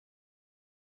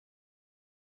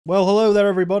Well, hello there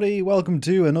everybody, welcome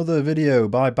to another video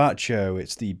by Batcho.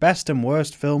 It's the best and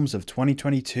worst films of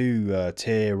 2022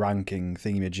 tier ranking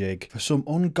thingamajig. For some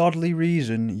ungodly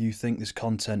reason, you think this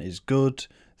content is good,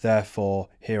 therefore,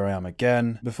 here I am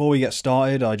again. Before we get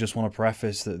started, I just want to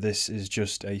preface that this is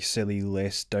just a silly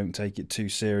list, don't take it too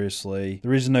seriously.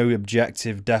 There is no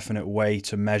objective, definite way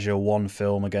to measure one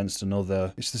film against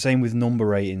another. It's the same with number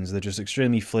ratings, they're just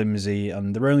extremely flimsy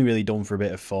and they're only really done for a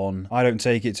bit of fun. I don't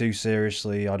take it too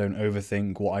seriously, I don't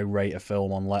overthink what I rate a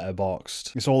film on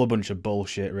Letterboxd. It's all a bunch of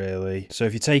bullshit really. So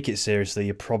if you take it seriously,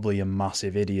 you're probably a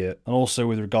massive idiot. And also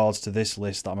with regards to this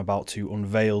list that I'm about to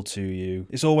unveil to you,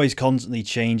 it's always constantly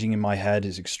changing in my head,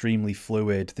 it's extremely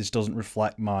fluid. This doesn't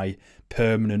reflect my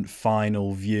permanent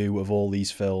final view of all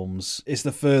these films. It's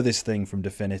the furthest thing from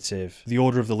definitive. The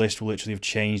order of the list will literally have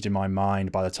changed in my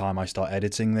mind by the time I start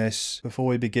editing this. Before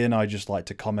we begin, I'd just like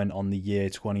to comment on the year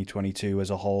 2022 as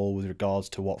a whole with regards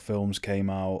to what films came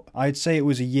out. I'd say it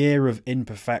was a year of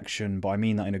imperfection, but I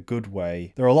mean that in a good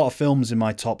way. There are a lot of films in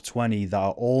my top 20 that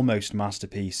are almost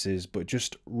masterpieces, but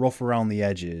just rough around the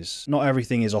edges. Not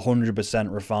everything is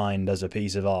 100% refined as a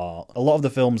piece of art. A lot of the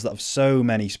films that have so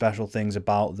many special things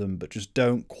about them, but just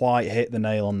don't quite hit the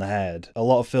nail on the head. A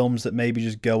lot of films that maybe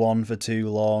just go on for too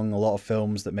long, a lot of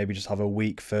films that maybe just have a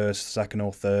weak first, second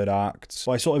or third act.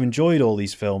 So I sort of enjoyed all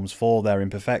these films for their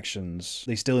imperfections.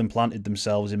 They still implanted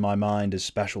themselves in my mind as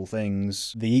special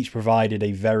things. They each provided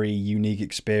a very unique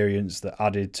experience that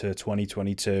added to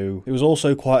 2022. It was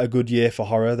also quite a good year for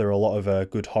horror. There are a lot of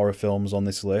good horror films on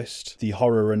this list. The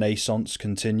horror renaissance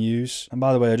continues. And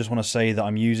by the way, I just want to say that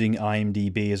I'm using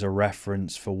IMDb as a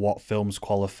reference for what films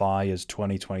qualify as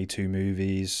 2022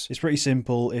 movies. It's pretty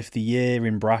simple. If the year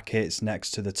in brackets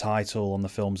next to the title on the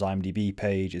film's IMDb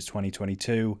page is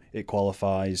 2022, it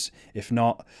qualifies. If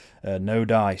not, no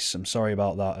dice. I'm sorry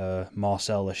about that,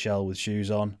 Marcel Lachelle with shoes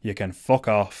on. You can fuck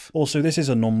off. Also, this is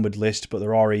a numbered list, but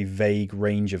there are a vague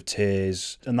range of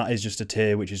tiers, and that is just a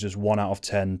tier which is just 1 out of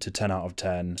 10 to 10 out of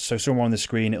 10. So somewhere on the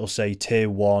screen it'll say tier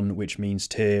 1, which means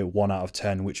tier 1 out of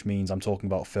 10, which means I'm talking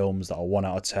about films that are 1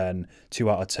 out of 10, 2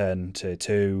 out of 10, tier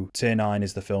 2. Tier 9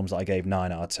 is the films that I gave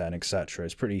 9 out of 10, etc.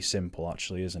 It's pretty simple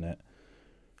actually, isn't it?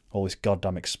 All this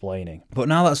goddamn explaining. But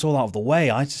now that's all out of the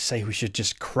way, I'd say we should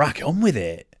just crack on with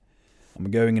it. I'm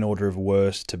going in order of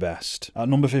worst to best. At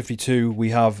number 52, we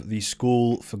have The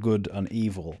School for Good and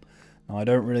Evil. Now, I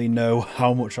don't really know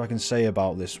how much I can say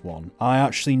about this one. I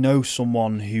actually know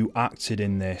someone who acted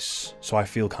in this, so I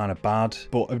feel kind of bad.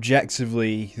 But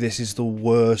objectively, this is the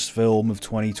worst film of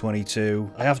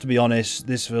 2022. I have to be honest,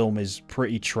 this film is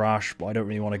pretty trash, but I don't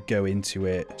really want to go into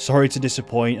it. Sorry to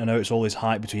disappoint, I know it's all this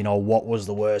hype between, oh, what was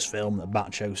the worst film that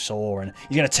Batcho saw, and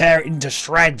he's gonna tear it into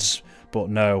shreds. But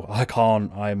no, I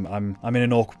can't. I'm in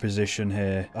an awkward position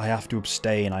here. I have to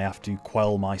abstain. I have to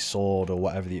quell my sword, or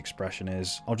whatever the expression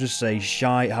is. I'll just say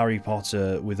shite Harry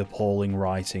Potter with appalling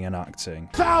writing and acting.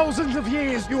 Thousands of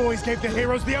years you always gave the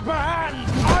heroes the upper hand.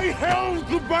 I held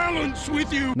the balance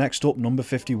with you. Next up, number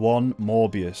 51,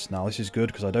 Morbius. Now this is good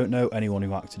because I don't know anyone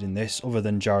who acted in this other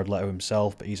than Jared Leto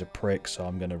himself, but he's a prick, so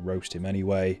I'm gonna roast him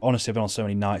anyway. Honestly, I've been on so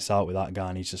many nights out with that guy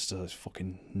and he's just a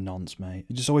fucking nonce, mate.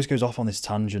 He just always goes off on this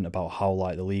tangent about how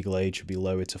like the legal age should be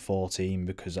lowered to 14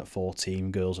 because at 14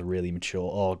 girls are really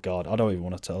mature. Oh god, I don't even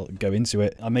want to go into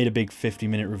it. I made a big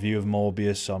 50-minute review of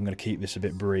Morbius, so I'm going to keep this a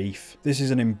bit brief. This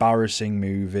is an embarrassing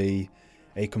movie.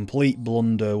 A complete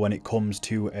blunder when it comes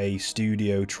to a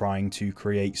studio trying to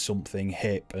create something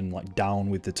hip and like down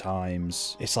with the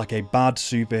times. It's like a bad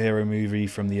superhero movie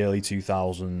from the early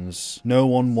 2000s. No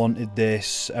one wanted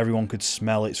this. Everyone could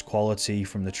smell its quality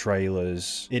from the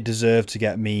trailers. It deserved to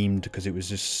get memed because it was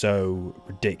just so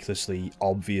ridiculously,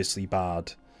 obviously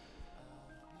bad.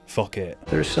 Fuck it.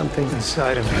 There's something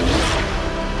inside of you.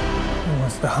 It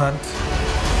wants to hunt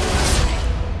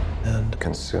and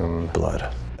consume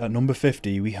blood. At number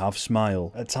 50, we have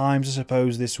Smile. At times, I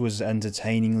suppose this was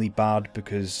entertainingly bad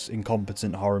because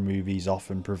incompetent horror movies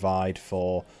often provide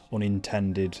for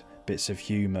unintended bits of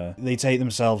humour. They take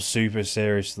themselves super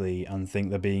seriously and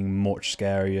think they're being much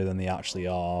scarier than they actually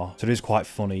are. So it is quite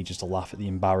funny just to laugh at the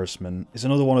embarrassment. It's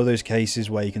another one of those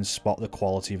cases where you can spot the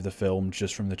quality of the film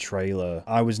just from the trailer.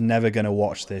 I was never going to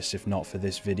watch this if not for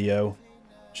this video,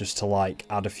 just to like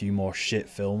add a few more shit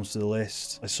films to the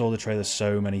list. I saw the trailer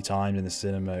so many times in the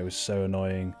cinema, it was so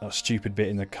annoying. That stupid bit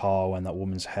in the car when that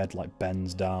woman's head like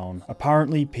bends down.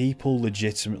 Apparently people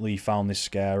legitimately found this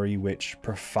scary, which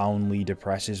profoundly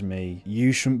depresses me.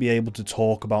 You shouldn't be able to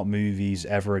talk about movies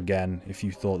ever again if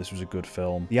you thought this was a good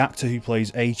film. The actor who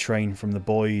plays A-Train from The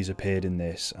Boys appeared in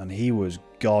this, and he was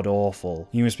god-awful.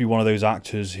 He must be one of those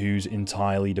actors who's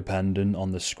entirely dependent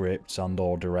on the script and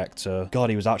or director. God,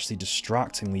 he was actually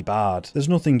distractingly bad. There's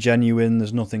nothing genuine,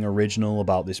 there's nothing original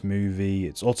about this movie.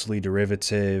 It's utterly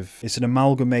derivative. It's an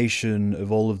amalgamation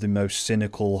of all of the most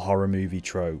cynical horror movie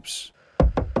tropes.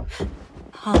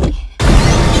 Holly.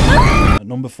 At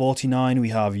number 49, we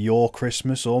have Your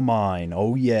Christmas or Mine.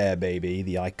 Oh yeah, baby,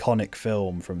 the iconic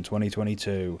film from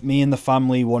 2022. Me and the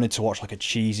family wanted to watch like a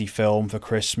cheesy film for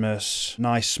Christmas.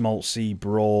 Nice, schmaltzy,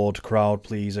 broad, crowd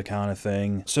pleaser kind of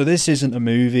thing. So this isn't a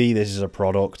movie, this is a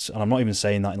product, and I'm not even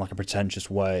saying that in like a pretentious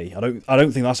way. I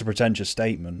don't think that's a pretentious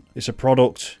statement. It's a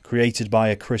product created by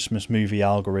a Christmas movie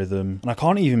algorithm, and I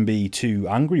can't even be too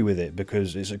angry with it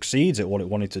because it succeeds at what it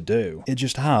wanted to do. It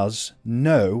just has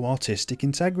no artistic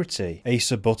integrity.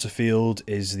 Asa Butterfield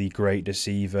is the great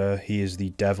deceiver. He is the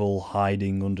devil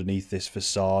hiding underneath this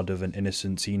facade of an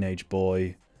innocent teenage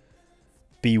boy.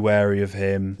 Be wary of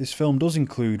him. This film does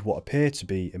include what appear to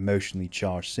be emotionally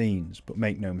charged scenes, but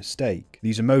make no mistake,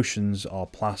 these emotions are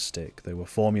plastic. They were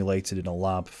formulated in a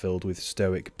lab filled with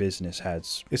stoic business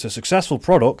heads. It's a successful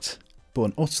product, but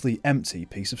an utterly empty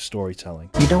piece of storytelling.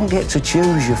 You don't get to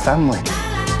choose your family.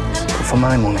 But for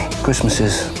my money, Christmas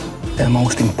is the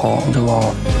most important of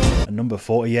all. At number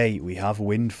 48, we have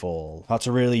Windfall. I had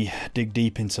to really dig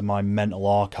deep into my mental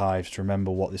archives to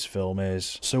remember what this film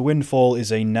is. So Windfall is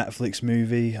a Netflix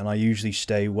movie, and I usually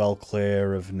stay well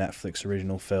clear of Netflix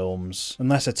original films,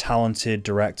 unless a talented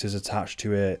director's attached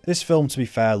to it. This film, to be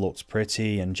fair, looked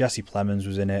pretty, and Jesse Plemons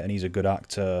was in it, and he's a good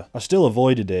actor. I still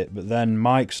avoided it, but then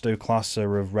Mike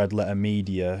Stoklasser of Red Letter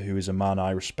Media, who is a man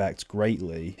I respect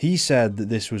greatly, he said that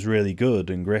this was really good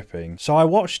and gripping. So I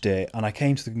watched it, and I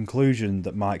came to the conclusion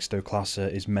that Mike Stoklasser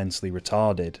is mentally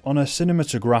retarded. On a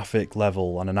cinematographic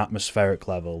level and an atmospheric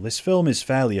level, this film is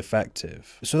fairly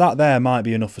effective. So that there might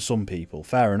be enough for some people,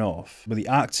 fair enough, but the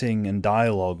acting and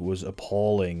dialogue was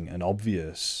appalling and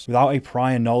obvious. Without a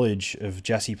prior knowledge of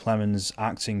Jesse Plemons'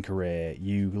 acting career,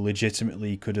 you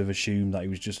legitimately could have assumed that he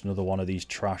was just another one of these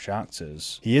trash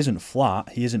actors. He isn't flat,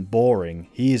 he isn't boring,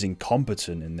 he is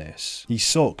incompetent in this. He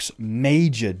sucks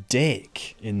major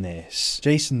dick in this.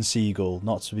 Jason Segel,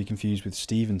 not to be confused with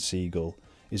Steven Segel,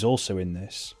 is also in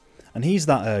this. And he's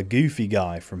that goofy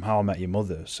guy from How I Met Your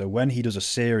Mother, so when he does a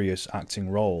serious acting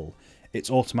role,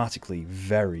 it's automatically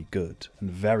very good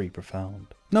and very profound.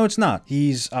 No, it's not.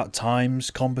 He's at times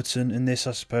competent in this,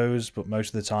 I suppose, but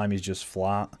most of the time he's just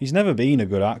flat. He's never been a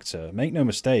good actor. Make no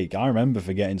mistake, I remember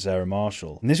forgetting Sarah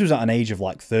Marshall. And this was at an age of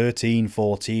like 13,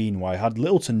 14, where I had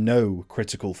little to no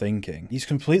critical thinking. He's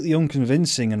completely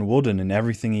unconvincing and wooden in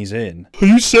everything he's in. Are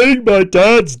you saying my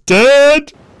dad's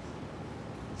dead?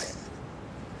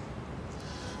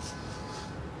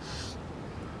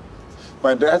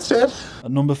 My dad said?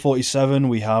 At number 47,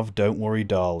 we have Don't Worry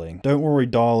Darling. Don't Worry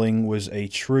Darling was a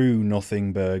true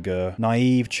nothing burger.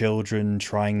 Naive children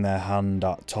trying their hand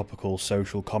at topical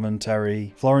social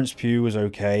commentary. Florence Pugh was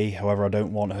okay, however I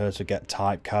don't want her to get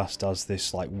typecast as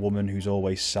this like woman who's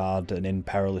always sad and in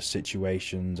perilous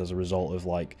situations as a result of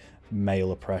like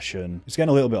male oppression. It's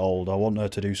getting a little bit old, I want her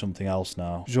to do something else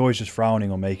now. She's always just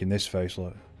frowning on making this face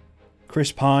look.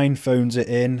 Chris Pine phones it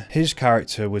in. His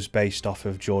character was based off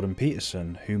of Jordan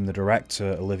Peterson, whom the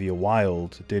director Olivia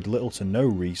Wilde did little to no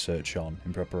research on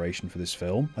in preparation for this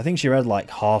film. I think she read like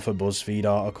half a BuzzFeed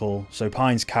article, so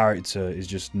Pine's character is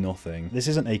just nothing. This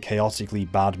isn't a chaotically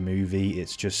bad movie,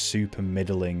 it's just super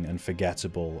middling and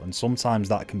forgettable, and sometimes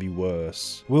that can be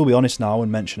worse. We'll be honest now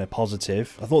and mention a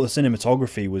positive. I thought the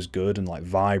cinematography was good and like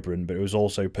vibrant, but it was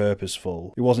also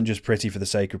purposeful. It wasn't just pretty for the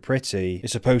sake of pretty.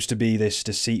 It's supposed to be this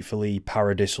deceitfully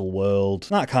paradisal world.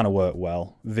 That kind of worked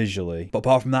well, visually. But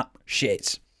apart from that,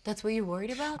 shit. That's what you're worried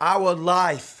about? Our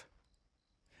life.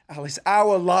 Alice,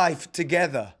 our life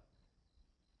together.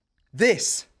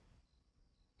 This.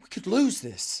 We could lose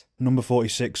this. Number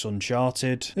 46,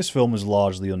 Uncharted. This film was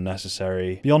largely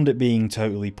unnecessary. Beyond it being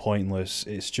totally pointless,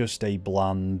 it's just a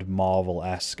bland,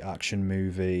 Marvel-esque action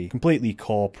movie. Completely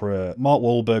corporate. Mark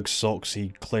Wahlberg sucks, he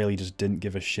clearly just didn't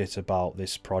give a shit about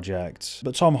this project.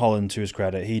 But Tom Holland, to his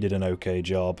credit, he did an okay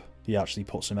job. He actually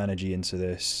put some energy into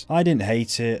this. I didn't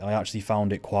hate it, I actually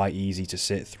found it quite easy to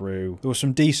sit through. There were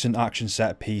some decent action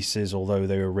set pieces, although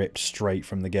they were ripped straight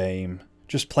from the game.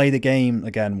 Just play the game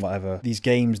again, whatever. These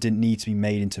games didn't need to be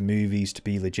made into movies to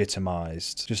be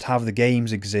legitimized. Just have the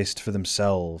games exist for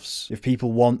themselves. If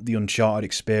people want the Uncharted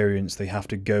experience, they have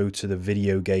to go to the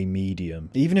video game medium.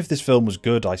 Even if this film was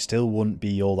good, I still wouldn't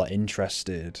be all that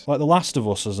interested. Like The Last of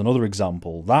Us as another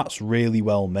example, that's really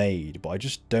well made, but I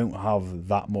just don't have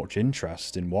that much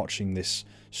interest in watching this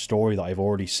story that I've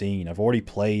already seen. I've already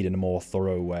played in a more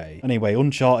thorough way. Anyway,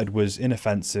 Uncharted was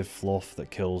inoffensive fluff that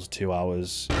kills 2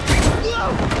 hours.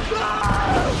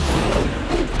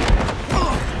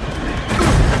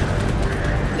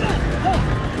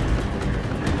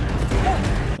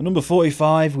 At number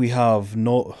 45, we have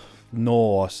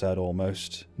Nor, I said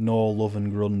almost. Nor, Love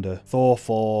and Grunder. Thor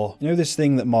 4. You know this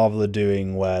thing that Marvel are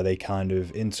doing where they kind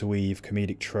of interweave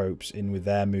comedic tropes in with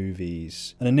their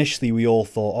movies? And initially we all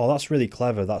thought, oh, that's really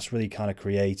clever, that's really kind of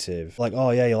creative. Like,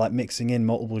 oh yeah, you're like mixing in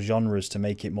multiple genres to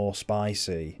make it more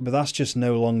spicy. But that's just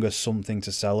no longer something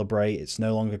to celebrate, it's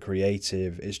no longer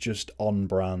creative, it's just on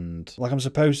brand. Like, I'm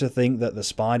supposed to think that the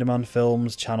Spider-Man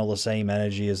films channel the same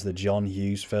energy as the John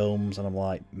Hughes films, and I'm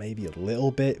like, maybe a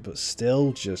little bit, but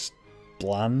still just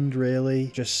bland,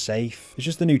 really. Just safe. It's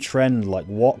just the new trend, like,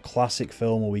 what classic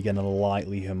film are we gonna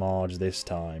lightly homage this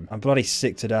time? I'm bloody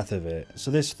sick to death of it. So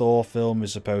this Thor film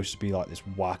is supposed to be like this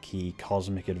wacky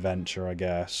cosmic adventure, I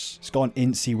guess. It's got an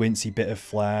incy-wincy bit of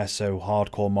flair, so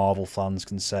hardcore Marvel fans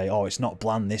can say, oh, it's not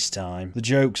bland this time. The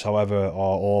jokes, however, are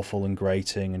awful and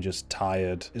grating and just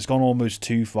tired. It's gone almost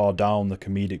too far down the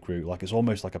comedic route, like it's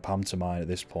almost like a pantomime at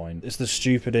this point. It's the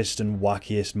stupidest and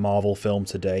wackiest Marvel film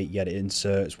to date, yet it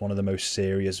inserts one of the most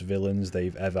serious villains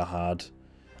they've ever had.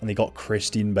 And they got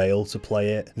Christian Bale to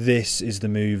play it. This is the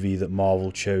movie that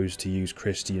Marvel chose to use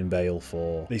Christian Bale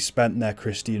for. They spent their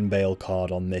Christian Bale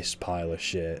card on this pile of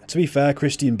shit. To be fair,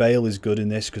 Christian Bale is good in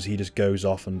this because he just goes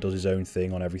off and does his own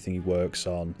thing on everything he works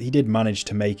on. He did manage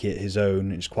to make it his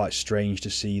own. It's quite strange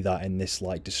to see that in this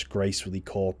like disgracefully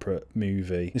corporate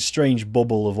movie. This strange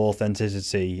bubble of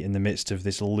authenticity in the midst of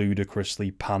this ludicrously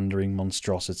pandering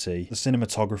monstrosity. The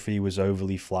cinematography was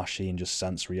overly flashy and just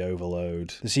sensory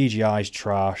overload. The CGI's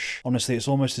trash. Honestly, it's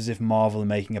almost as if Marvel are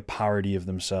making a parody of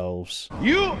themselves.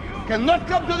 You cannot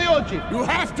come to the orgy. You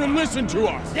have to listen to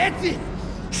us. That's it.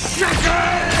 Shut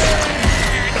up!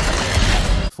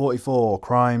 44,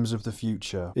 Crimes of the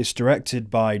Future. It's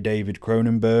directed by David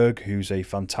Cronenberg, who's a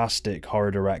fantastic horror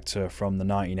director from the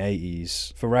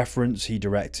 1980s. For reference, he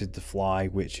directed The Fly,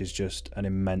 which is just an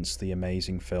immensely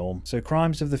amazing film. So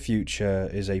Crimes of the Future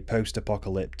is a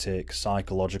post-apocalyptic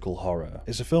psychological horror.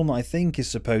 It's a film that I think is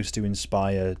supposed to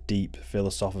inspire deep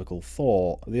philosophical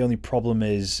thought. The only problem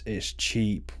is it's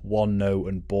cheap, one-note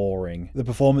and boring. The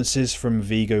performances from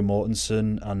Viggo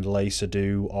Mortensen and Lea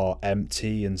Seydoux are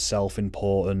empty and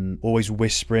self-important, always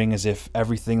whispering as if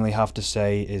everything they have to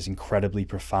say is incredibly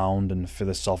profound and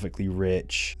philosophically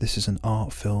rich. This is an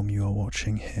art film you are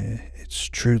watching here. It's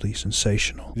truly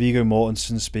sensational. Viggo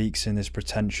Mortensen speaks in this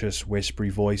pretentious, whispery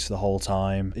voice the whole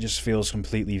time. It just feels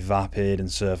completely vapid and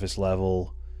surface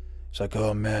level. It's like,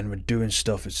 oh man, we're doing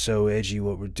stuff, it's so edgy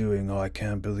what we're doing, oh I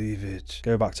can't believe it.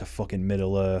 Go back to fucking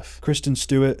Middle Earth. Kristen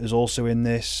Stewart is also in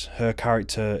this. Her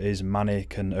character is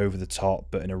manic and over the top,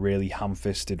 but in a really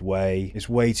ham-fisted way. It's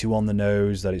way too on the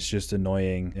nose that it's just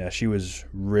annoying. Yeah, she was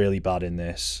really bad in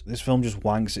this. This film just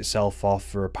wanks itself off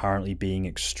for apparently being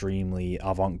extremely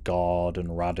avant-garde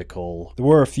and radical. There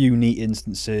were a few neat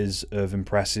instances of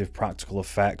impressive practical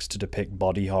effects to depict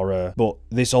body horror, but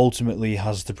this ultimately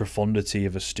has the profundity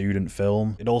of a student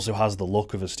film. It also has the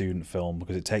look of a student film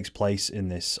because it takes place in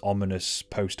this ominous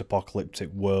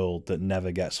post-apocalyptic world that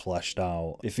never gets fleshed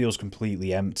out. It feels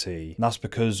completely empty, and that's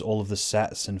because all of the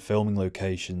sets and filming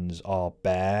locations are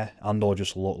bare and or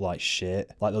just look like shit.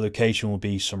 Like the location will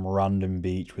be some random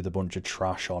beach with a bunch of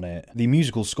trash on it. The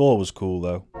musical score was cool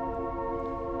though.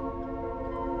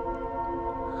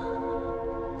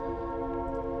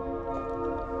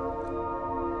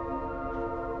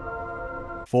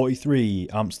 '43,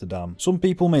 Amsterdam. Some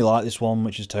people may like this one,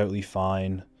 which is totally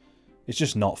fine. It's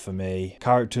just not for me.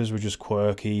 Characters were just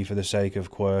quirky for the sake of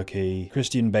quirky.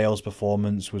 Christian Bale's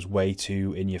performance was way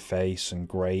too in-your-face and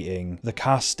grating. The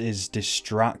cast is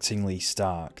distractingly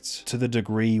stacked, to the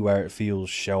degree where it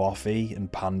feels show-offy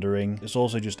and pandering. It's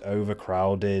also just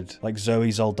overcrowded. Like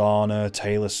Zoe Saldana,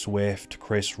 Taylor Swift,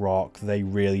 Chris Rock, they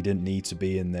really didn't need to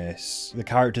be in this. The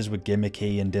characters were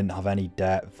gimmicky and didn't have any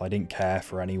depth. I didn't care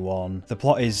for anyone. The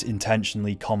plot is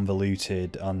intentionally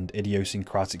convoluted and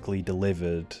idiosyncratically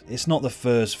delivered. It's not the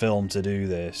first film to do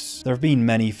this. There have been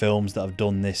many films that have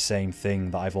done this same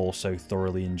thing that I've also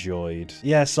thoroughly enjoyed.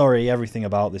 Yeah, sorry, everything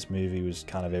about this movie was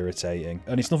kind of irritating.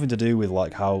 And it's nothing to do with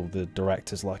like how the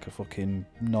director's like a fucking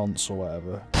nonce or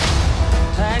whatever.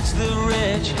 tax the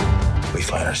rich. We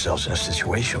find ourselves in a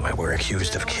situation where we're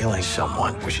accused of killing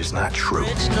someone, which is not true.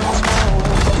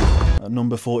 At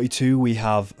number 42, we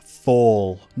have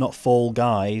Fall. Not Fall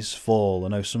Guys, Fall. I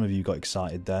know some of you got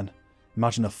excited then.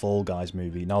 Imagine a Fall Guys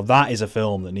movie. Now that is a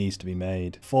film that needs to be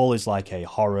made. Fall is like a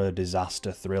horror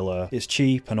disaster thriller. It's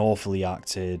cheap and awfully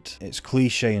acted. It's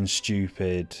cliche and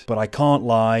stupid. But I can't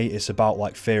lie, it's about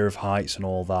like fear of heights and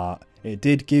all that. It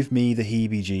did give me the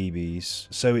heebie-jeebies,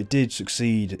 so it did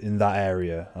succeed in that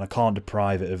area, and I can't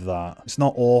deprive it of that. It's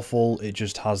not awful, it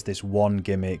just has this one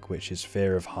gimmick, which is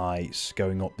fear of heights,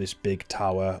 going up this big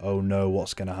tower, oh no,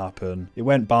 what's gonna happen? It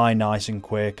went by nice and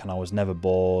quick, and I was never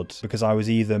bored, because I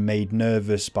was either made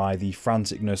nervous by the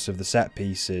franticness of the set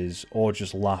pieces, or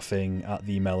just laughing at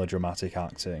the melodramatic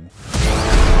acting.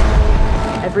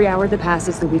 Every hour that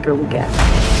passes, the weaker we get.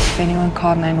 If anyone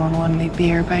called 911, they'd be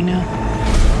here by now.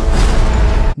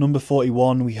 Number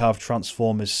 41, we have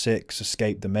Transformers 6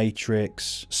 Escape the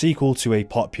Matrix, sequel to a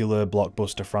popular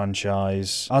blockbuster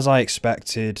franchise. As I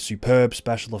expected, superb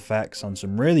special effects and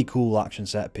some really cool action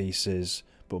set pieces.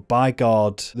 But by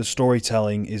God, the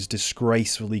storytelling is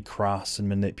disgracefully crass and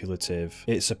manipulative.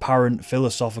 Its apparent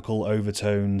philosophical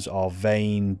overtones are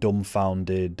vain,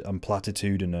 dumbfounded, and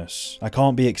platitudinous. I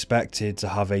can't be expected to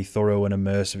have a thorough and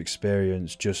immersive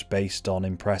experience just based on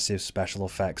impressive special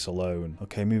effects alone.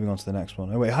 Okay, moving on to the next one.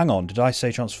 Oh wait, hang on, did I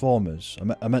say Transformers?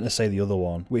 I meant to say the other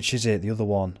one. Which is it, the other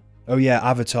one? Oh yeah,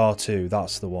 Avatar 2,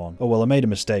 that's the one. Oh well, I made a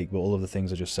mistake, but all of the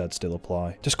things I just said still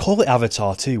apply. Just call it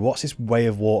Avatar 2, what's this way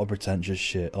of water pretentious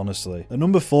shit, honestly. At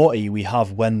number 40, we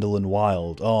have Wendell and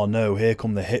Wild. Oh no, here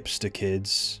come the hipster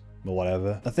kids. Or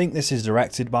whatever. I think this is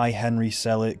directed by Henry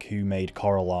Selick, who made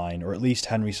Coraline, or at least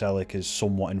Henry Selick is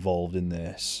somewhat involved in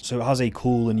this. So it has a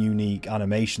cool and unique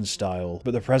animation style,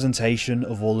 but the presentation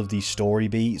of all of these story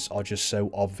beats are just so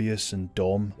obvious and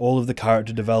dumb. All of the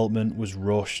character development was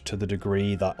rushed to the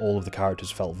degree that all of the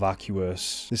characters felt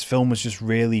vacuous. This film was just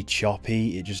really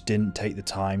choppy, it just didn't take the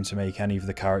time to make any of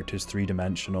the characters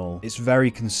three-dimensional. It's very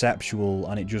conceptual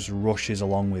and it just rushes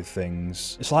along with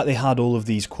things. It's like they had all of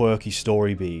these quirky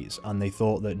story beats and they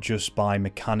thought that just by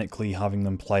mechanically having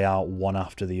them play out one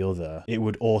after the other, it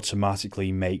would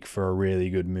automatically make for a really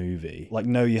good movie. Like,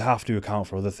 no, you have to account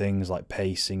for other things like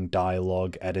pacing,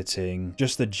 dialogue, editing.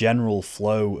 Just the general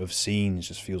flow of scenes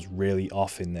just feels really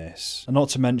off in this. And not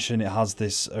to mention it has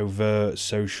this overt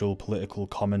social political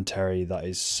commentary that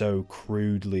is so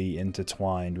crudely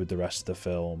intertwined with the rest of the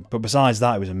film. But besides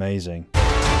that, it was amazing.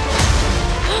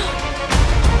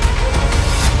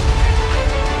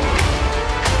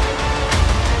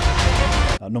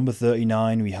 At number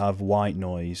 39, we have White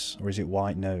Noise, or is it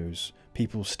White Nose?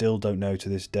 People still don't know to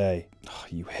this day. Oh,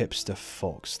 you hipster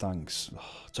fucks, thanks.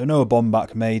 So Noah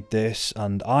Baumbach made this,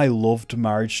 and I loved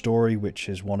Marriage Story, which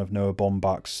is one of Noah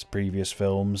Baumbach's previous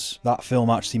films. That film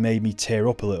actually made me tear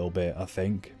up a little bit, I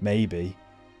think. Maybe.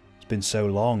 Been so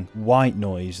long. White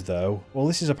Noise though, well,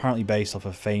 this is apparently based off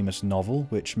a famous novel,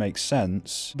 which makes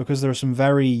sense because there are some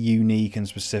very unique and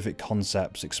specific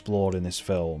concepts explored in this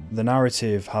film. The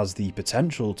narrative has the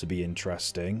potential to be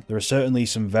interesting. There are certainly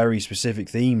some very specific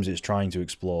themes it's trying to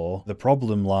explore. The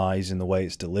problem lies in the way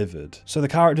it's delivered. So the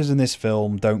characters in this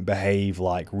film don't behave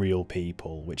like real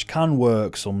people, which can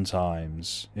work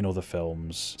sometimes in other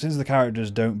films. Since the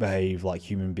characters don't behave like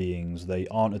human beings, they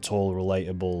aren't at all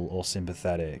relatable or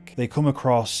sympathetic. They come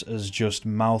across as just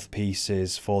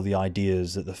mouthpieces for the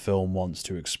ideas that the film wants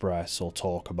to express or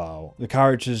talk about. The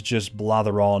characters just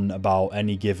blather on about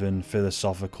any given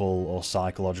philosophical or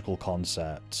psychological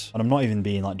concept. And I'm not even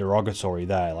being like derogatory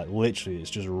there, like literally it's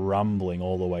just rambling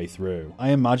all the way through. I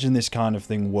imagine this kind of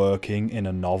thing working in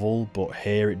a novel, but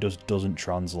here it just doesn't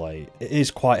translate. It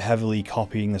is quite heavily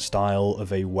copying the style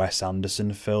of a Wes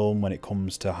Anderson film when it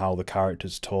comes to how the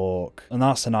characters talk. And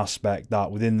that's an aspect that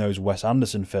within those Wes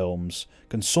Anderson films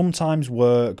can sometimes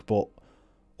work, but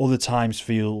other times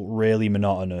feel really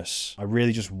monotonous. I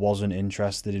really just wasn't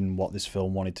interested in what this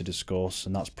film wanted to discuss,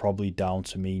 and that's probably down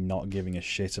to me not giving a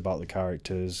shit about the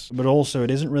characters. But also, it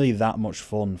isn't really that much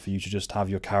fun for you to just have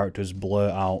your characters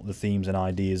blurt out the themes and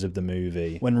ideas of the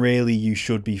movie, when really you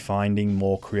should be finding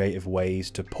more creative ways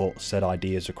to put said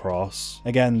ideas across.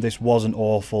 Again, this wasn't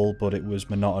awful, but it was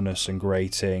monotonous and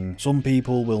grating. Some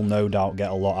people will no doubt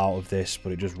get a lot out of this,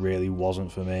 but it just really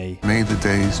wasn't for me. May the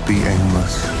days be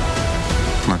aimless.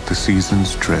 Let the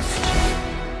seasons drift.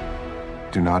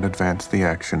 Do not advance the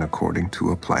action according to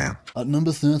a plan. At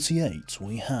number 38,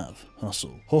 we have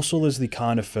Hustle. Hustle is the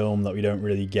kind of film that we don't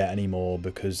really get anymore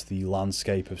because the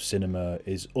landscape of cinema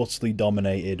is utterly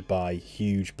dominated by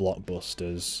huge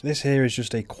blockbusters. This here is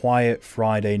just a quiet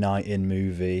Friday night in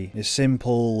movie. It's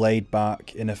simple, laid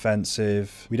back,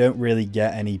 inoffensive. We don't really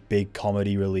get any big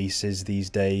comedy releases these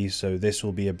days, so this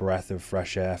will be a breath of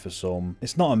fresh air for some.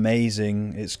 It's not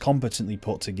amazing, it's competently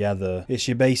put together. It's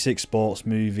your basic sports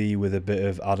movie with a bit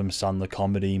of Adam Sandler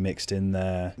comedy mixed in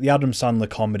there. The Adam Sandler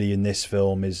comedy in this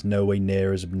film is nowhere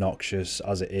near as obnoxious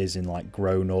as it is in like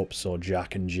Grown Ups or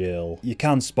Jack and Jill. You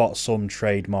can spot some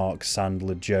trademark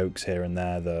Sandler jokes here and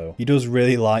there though. He does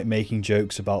really like making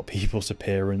jokes about people's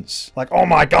appearance. Like, oh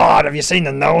my god, have you seen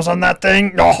the nose on that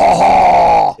thing?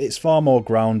 It's far more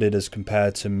grounded as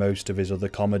compared to most of his other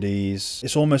comedies.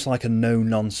 It's almost like a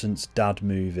no-nonsense dad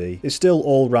movie. It's still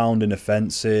all-round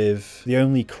inoffensive. The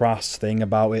only crass thing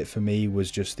about it for me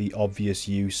was just the obvious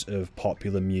use of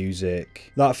popular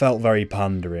music. That felt very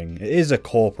pandering. It is a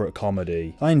corporate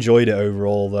comedy. I enjoyed it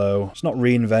overall though. It's not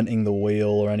reinventing the wheel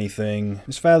or anything.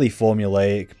 It's fairly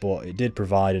formulaic, but it did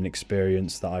provide an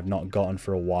experience that I've not gotten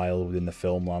for a while within the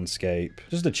film landscape.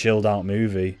 Just a chilled out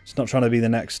movie. It's not trying to be the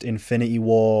next Infinity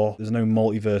War. There's no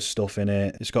multiverse stuff in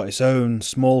it. It's got its own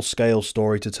small scale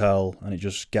story to tell and it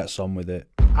just gets on with it.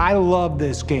 I love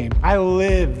this game. I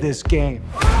live this game.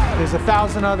 There's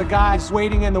 1,000 other guys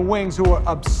waiting in the wings who are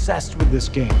obsessed with this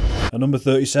game. At number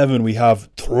 37 we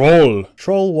have Troll.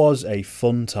 Troll was a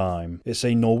fun time. It's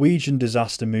a Norwegian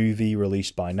disaster movie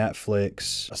released by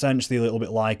Netflix, essentially a little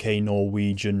bit like a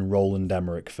Norwegian Roland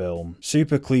Emmerich film.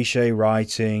 Super cliche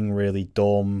writing, really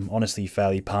dumb, honestly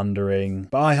fairly pandering,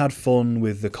 but I had fun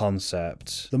with the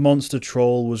concept. The monster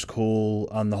troll was cool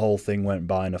and the whole thing went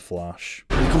by in a flash.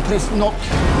 Komplekst nok.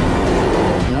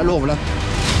 Men jeg lover deg.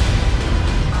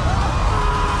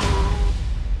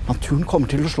 Naturen kommer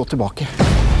til å slå tilbake.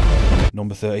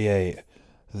 Number 38.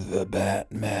 The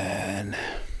Batman.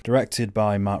 Directed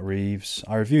by Matt Reeves.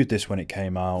 I reviewed this when it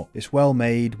came out. It's well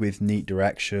made with neat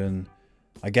direction.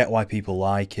 I get why people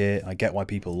like it, I get why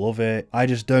people love it. I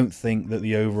just don't think that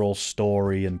the overall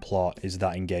story and plot is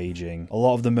that engaging. A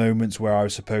lot of the moments where I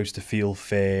was supposed to feel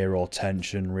fear or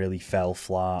tension really fell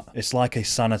flat. It's like a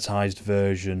sanitized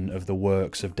version of the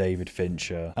works of David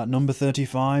Fincher. At number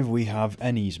 35 we have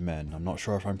Ennie's Men. I'm not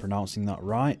sure if I'm pronouncing that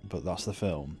right, but that's the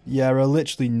film. Yeah,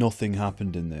 literally nothing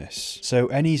happened in this. So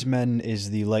Ennie's Men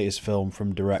is the latest film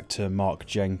from director Mark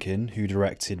Jenkin, who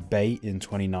directed Bait in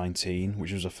 2019,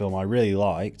 which was a film I really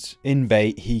liked. In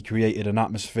Bait, he created an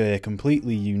atmosphere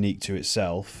completely unique to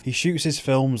itself. He shoots his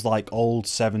films like old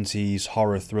 70s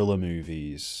horror thriller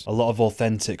movies. A lot of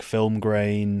authentic film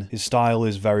grain. His style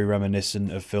is very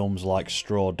reminiscent of films like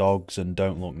Straw Dogs and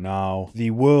Don't Look Now.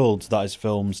 The worlds that his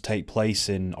films take place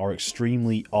in are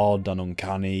extremely odd and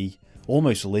uncanny.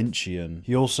 Almost Lynchian.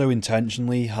 He also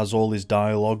intentionally has all his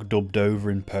dialogue dubbed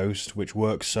over in post, which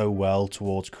works so well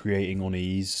towards creating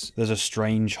unease. There's a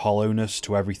strange hollowness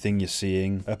to everything you're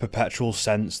seeing, a perpetual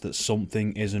sense that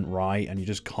something isn't right and you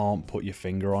just can't put your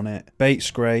finger on it.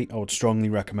 Bait's great, I would strongly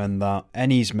recommend that.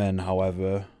 Ennie's Men,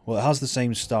 however, well, it has the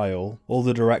same style. All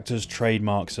the director's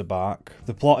trademarks are back.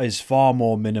 The plot is far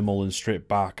more minimal and stripped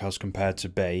back as compared to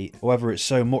Bait. However, it's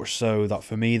so much so that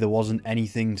for me there wasn't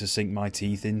anything to sink my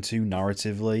teeth into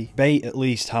narratively. Bait at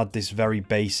least had this very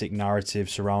basic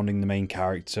narrative surrounding the main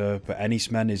character, but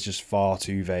Ennie's Men is just far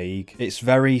too vague. It's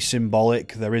very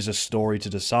symbolic. There is a story to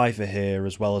decipher here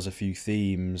as well as a few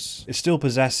themes. It still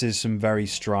possesses some very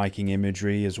striking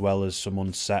imagery as well as some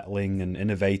unsettling and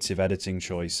innovative editing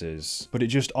choices, but it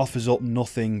just offers up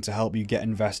nothing to help you get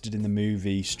invested in the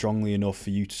movie strongly enough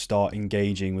for you to start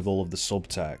engaging with all of the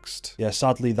subtext. Yeah,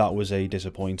 sadly that was a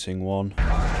disappointing one.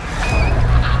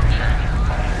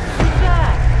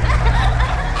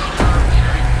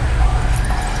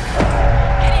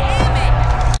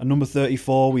 At number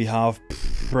 34 we have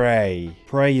Prey.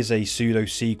 Prey is a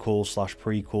pseudo-sequel slash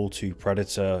prequel to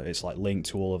Predator. It's like linked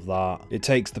to all of that. It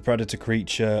takes the Predator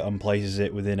creature and places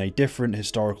it within a different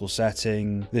historical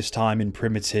setting, this time in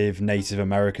primitive Native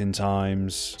American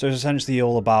times. So it's essentially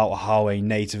all about how a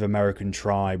Native American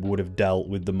tribe would have dealt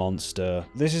with the monster.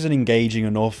 This is an engaging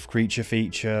enough creature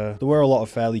feature. There were a lot of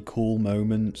fairly cool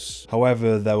moments.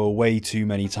 However, there were way too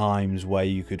many times where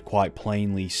you could quite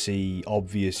plainly see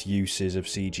obvious uses of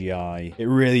CGI. It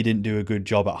really didn't do a good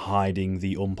job at hiding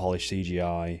the unpolished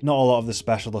CGI. Not a lot of the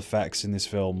special effects in this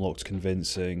film looked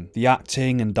convincing. The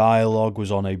acting and dialogue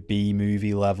was on a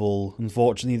B-movie level.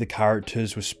 Unfortunately, the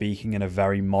characters were speaking in a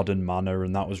very modern manner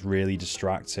and that was really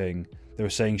distracting. They were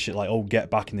saying shit like, oh, get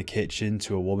back in the kitchen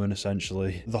to a woman,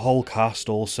 essentially. The whole cast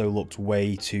also looked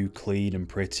way too clean and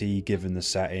pretty given the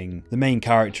setting. The main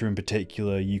character in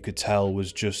particular, you could tell,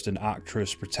 was just an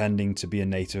actress pretending to be a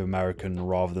Native American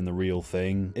rather than the real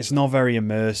thing. It's not very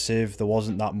immersive, there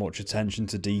wasn't that much attention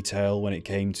to detail when it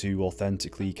came to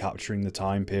authentically capturing the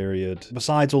time period.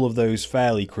 Besides all of those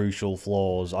fairly crucial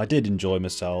flaws, I did enjoy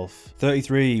myself.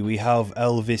 33, we have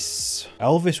Elvis.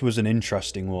 Elvis was an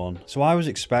interesting one. So I was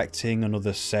expecting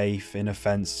another safe,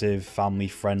 inoffensive,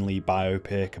 family-friendly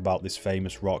biopic about this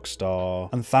famous rock star,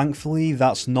 and thankfully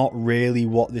that's not really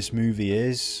what this movie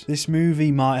is. This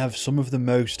movie might have some of the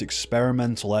most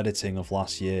experimental editing of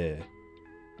last year.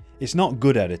 It's not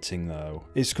good editing though.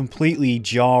 It's completely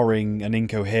jarring and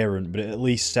incoherent, but it at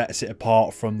least sets it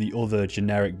apart from the other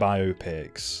generic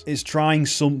biopics. It's trying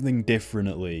something different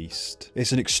at least.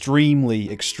 It's an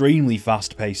extremely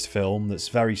fast-paced film that's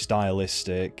very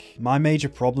stylistic. My major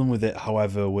problem with it,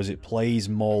 however, was it plays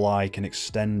more like an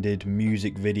extended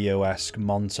music video-esque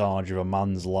montage of a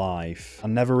man's life,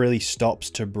 and never really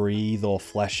stops to breathe or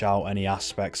flesh out any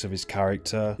aspects of his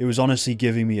character. It was honestly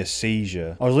giving me a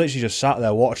seizure. I was literally just sat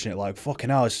there watching it like, fucking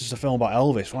hell, this is a film about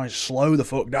Elvis, why don't you slow the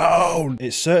fuck down?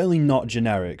 It's certainly not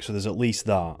generic, so there's at least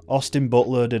that. Austin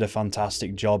Butler did a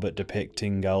fantastic job at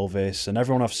depicting Elvis, and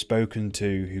everyone I've spoken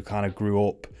to who kind of grew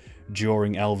up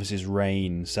during Elvis's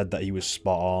reign said that he was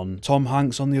spot on. Tom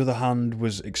Hanks, on the other hand,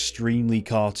 was extremely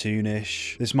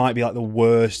cartoonish. This might be like the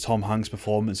worst Tom Hanks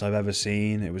performance I've ever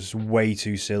seen. It was way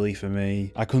too silly for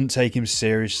me. I couldn't take him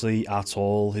seriously at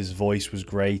all. His voice was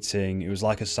grating. It was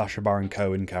like a Sacha Baron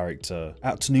Cohen character.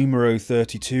 At numero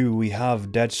 32, we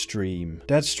have Deadstream.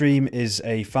 Deadstream is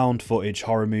a found footage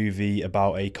horror movie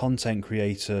about a content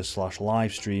creator slash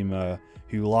live streamer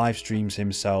who live streams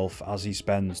himself as he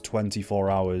spends 24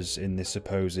 hours in this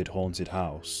supposed haunted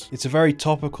house. It's a very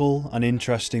topical and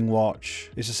interesting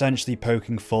watch. It's essentially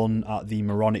poking fun at the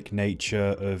moronic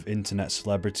nature of internet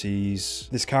celebrities.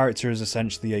 This character is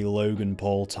essentially a Logan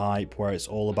Paul type, where it's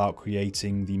all about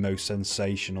creating the most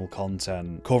sensational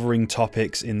content, covering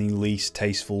topics in the least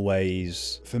tasteful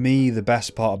ways. For me, the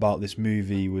best part about this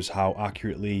movie was how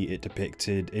accurately it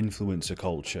depicted influencer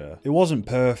culture. It wasn't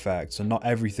perfect, and not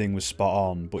everything was spot on,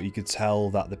 but you could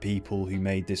tell that the people who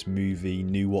made this movie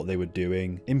knew what they were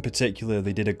doing. In particular,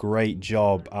 they did a great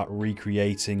job at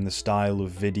recreating the style of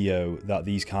video that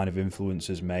these kind of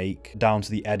influencers make, down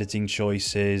to the editing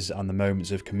choices and the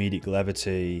moments of comedic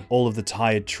levity, all of the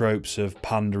tired tropes of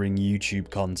pandering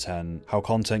YouTube content, how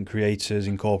content creators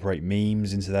incorporate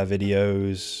memes into their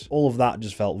videos. All of that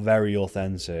just felt very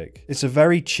authentic. It's a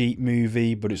very cheap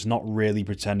movie, but it's not really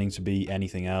pretending to be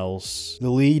anything else. The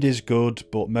lead is good,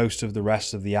 but most of the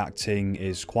rest of the acting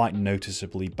is quite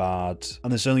noticeably bad,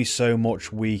 and there's only so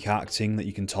much weak acting that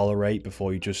you can tolerate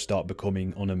before you just start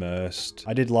becoming unimmersed.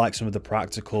 I did like some of the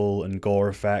practical and gore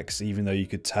effects, even though you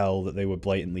could tell that they were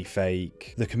blatantly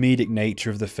fake. The comedic nature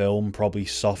of the film probably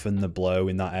softened the blow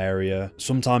in that area.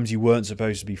 Sometimes you weren't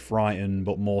supposed to be frightened,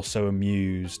 but more so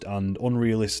amused, and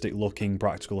unrealistic looking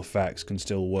practical effects can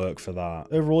still work for that.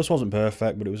 Overall, this wasn't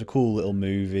perfect, but it was a cool little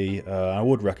movie. I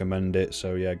would recommend it,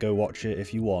 so yeah, go watch it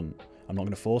if you want. I'm not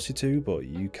going to force you to, but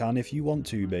you can if you want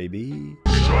to, baby.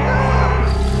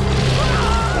 I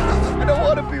don't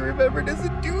want to be remembered as a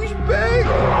douchebag!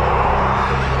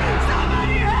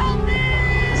 Somebody help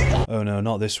me! Oh no,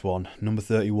 not this one. Number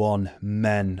 31,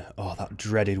 men. Oh, that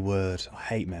dreaded word. I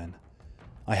hate men.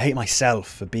 I hate myself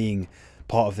for being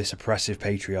part of this oppressive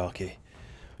patriarchy.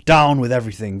 Down with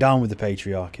everything. Down with the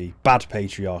patriarchy. Bad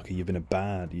patriarchy. You've been a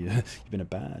bad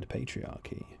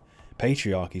patriarchy.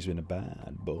 Patriarchy's been a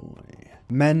bad boy.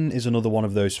 Men is another one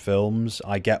of those films.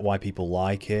 I get why people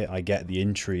like it. I get the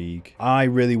intrigue. I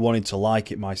really wanted to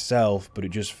like it myself, but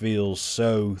it just feels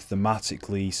so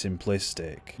thematically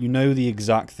simplistic. You know the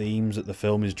exact themes that the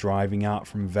film is driving at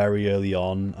from very early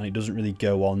on, and it doesn't really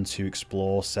go on to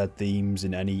explore said themes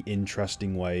in any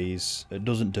interesting ways. It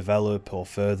doesn't develop or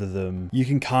further them. You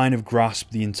can kind of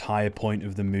grasp the entire point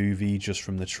of the movie just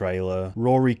from the trailer.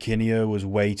 Rory Kinnear was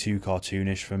way too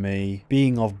cartoonish for me.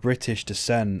 Being of British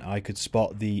descent, I could spot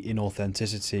the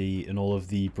inauthenticity in all of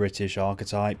the British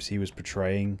archetypes he was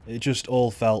portraying. It just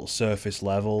all felt surface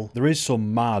level. There is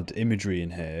some mad imagery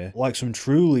in here, like some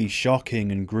truly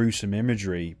shocking and gruesome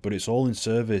imagery, but it's all in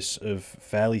service of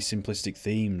fairly simplistic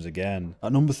themes again.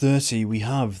 At number 30, we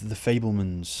have The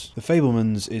Fabelmans. The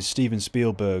Fabelmans is Steven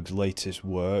Spielberg's latest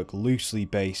work, loosely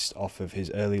based off of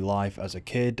his early life as a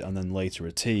kid and then later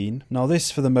a teen. Now this,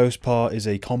 for the most part, is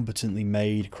a competently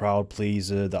made crowd crowd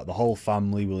pleaser that the whole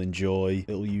family will enjoy.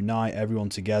 It'll unite everyone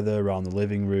together around the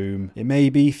living room. It may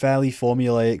be fairly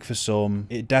formulaic for some.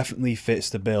 It definitely fits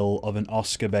the bill of an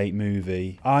Oscar bait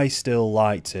movie. I still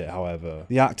liked it, however.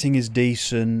 The acting is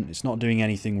decent. It's not doing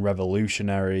anything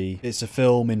revolutionary. It's a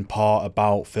film in part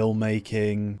about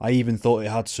filmmaking. I even thought it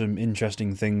had some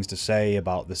interesting things to say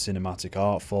about the cinematic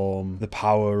art form, the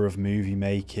power of movie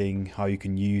making, how you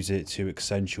can use it to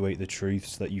accentuate the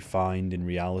truths that you find in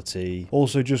reality.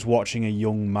 Also, just watching a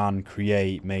young man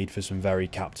create made for some very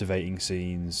captivating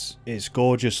scenes. It's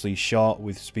gorgeously shot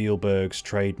with Spielberg's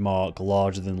trademark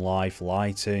larger-than-life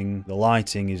lighting. The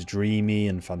lighting is dreamy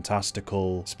and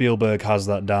fantastical. Spielberg has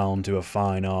that down to a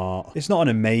fine art. It's not an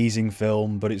amazing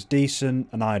film, but it's decent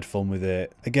and I had fun with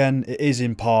it. Again, it is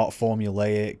in part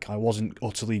formulaic. I wasn't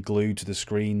utterly glued to the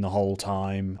screen the whole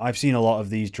time. I've seen a lot of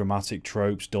these dramatic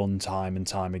tropes done time and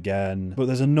time again, but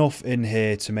there's enough in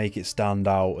here to make it stand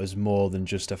out as more than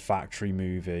just a factory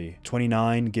movie.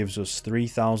 29 gives us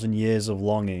 3,000 years of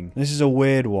longing. This is a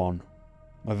weird one.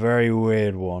 A very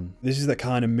weird one. This is the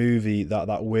kind of movie that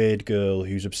that weird girl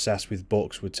who's obsessed with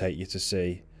books would take you to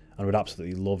see. And would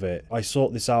absolutely love it. I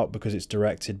sought this out because it's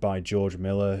directed by George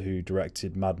Miller, who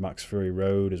directed Mad Max Fury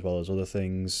Road as well as other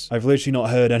things. I've literally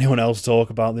not heard anyone else talk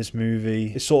about this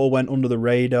movie. It sort of went under the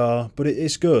radar, but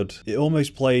it's good. It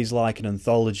almost plays like an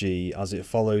anthology as it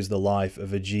follows the life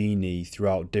of a genie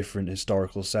throughout different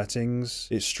historical settings.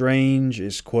 It's strange,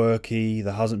 it's quirky,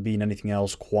 there hasn't been anything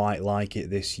else quite like it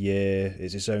this year.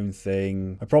 It's its own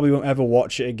thing. I probably won't ever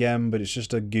watch it again, but it's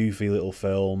just a goofy little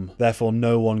film. Therefore,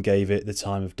 no one gave it the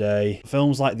time of day.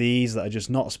 Films like these that are just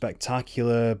not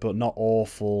spectacular, but not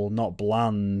awful, not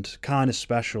bland, kind of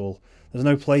special. There's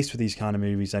no place for these kind of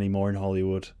movies anymore in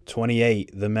Hollywood.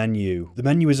 28, The Menu. The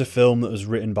Menu is a film that was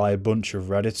written by a bunch of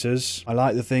Redditors. I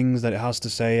like the things that it has to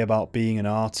say about being an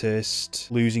artist,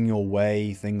 losing your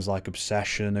way, things like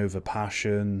obsession over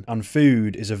passion, and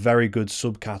food is a very good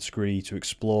subcategory to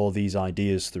explore these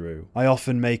ideas through. I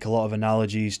often make a lot of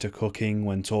analogies to cooking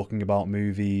when talking about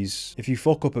movies. If you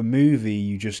fuck up a movie,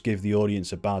 you just give the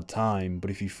audience a bad time, but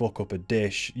if you fuck up a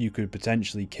dish, you could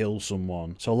potentially kill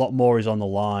someone. So a lot more is on the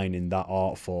line in that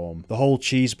art form. The whole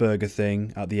cheeseburger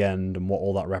thing at the end and what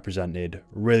all that represented,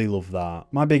 really loved that.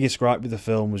 My biggest gripe with the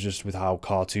film was just with how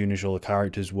cartoonish all the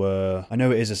characters were. I know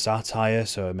it is a satire,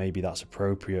 so maybe that's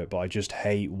appropriate, but I just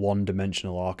hate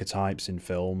one-dimensional archetypes in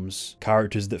films.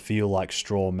 Characters that feel like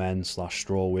straw men /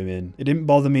 straw women. It didn't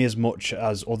bother me as much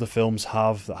as other films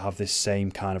have that have this same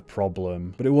kind of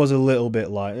problem, but it was a little bit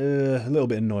like, a little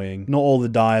bit annoying. Not all the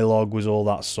dialogue was all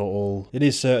that subtle. It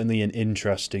is certainly an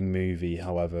interesting movie,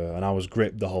 however, and I was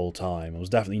gripped the whole time. I was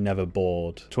definitely never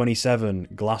bored. 27,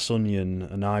 Glass Onion,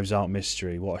 a Knives Out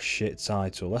mystery. What a shit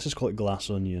title. Let's just call it Glass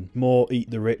Onion. More eat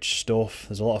the rich stuff.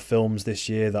 There's a lot of films this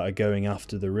year that are going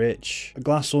after the rich.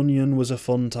 Glass Onion was a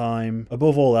fun time.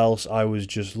 Above all else, I was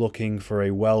just looking for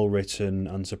a well-written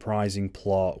and surprising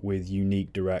plot with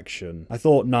unique direction. I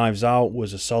thought Knives Out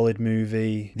was a solid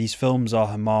movie. These films are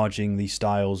homaging the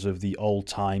styles of the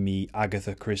old-timey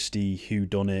Agatha Christie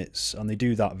whodunits, and they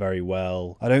do that very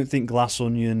well. I don't think Glass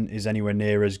Onion is anywhere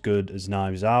near as good as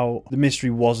Knives Out. The mystery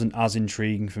wasn't as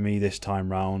intriguing for me this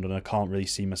time round, and I can't really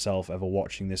see myself ever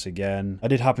watching this again. I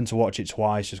did happen to watch it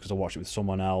twice just because I watched it with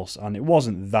someone else, and it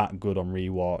wasn't that good on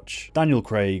rewatch. Daniel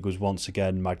Craig was once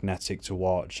again magnetic to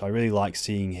watch. I really like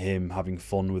seeing him having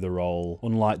fun with a role,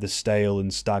 unlike the stale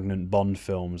and stagnant Bond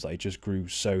films that he just grew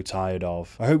so tired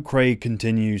of. I hope Craig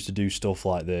continues to do stuff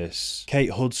like this.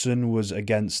 Kate Hudson was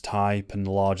against type and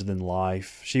larger than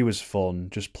life. She was fun,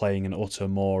 just playing an utter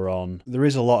moron. There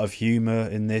is a lot of humour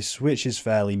in this, which is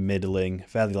fairly middling,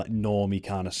 fairly like normie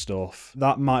kind of stuff.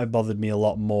 That might have bothered me a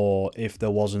lot more if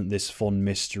there wasn't this fun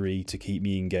mystery to keep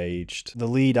me engaged. The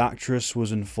lead actress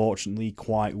was unfortunately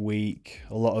quite weak,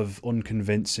 a lot of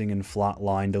unconvincing and flat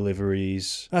line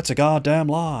deliveries. That's a goddamn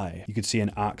lie. You could see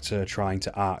an actor trying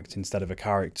to act instead of a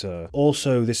character.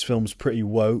 Also, this film's pretty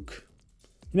woke.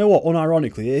 You know what,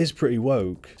 unironically, it is pretty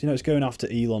woke. You know, it's going after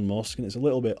Elon Musk, and it's a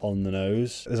little bit on the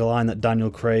nose. There's a line that Daniel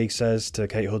Craig says to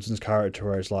Kate Hudson's character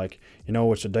where it's like, you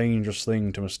know, it's a dangerous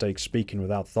thing to mistake speaking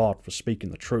without thought for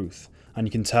speaking the truth. And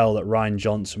you can tell that Rian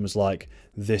Johnson was like,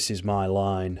 this is my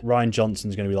line. Rian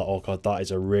Johnson's going to be like, oh god, that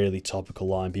is a really topical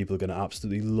line. People are going to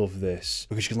absolutely love this.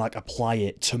 Because you can like apply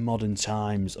it to modern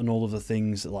times and all of the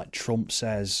things that like Trump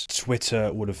says.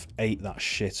 Twitter would have ate that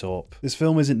shit up. This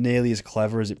film isn't nearly as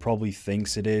clever as it probably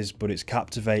thinks it is, but it's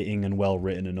captivating and well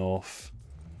written enough.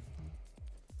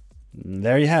 And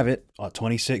there you have it. At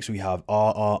 26 we have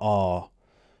RRR.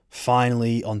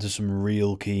 Finally onto some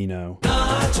real Kino.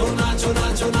 Nacho, nacho,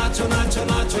 nacho, nacho, nacho,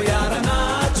 nacho, yara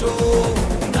nacho.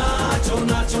 Nacho,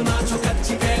 nacho, nacho,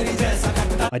 cattiveria.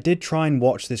 I did try and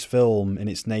watch this film in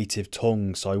its native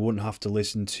tongue so I wouldn't have to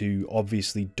listen to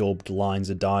obviously dubbed lines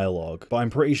of dialogue, but I'm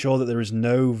pretty sure that there is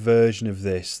no version of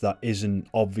this that isn't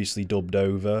obviously dubbed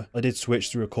over. I did switch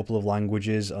through a couple of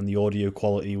languages and the audio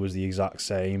quality was the exact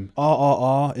same.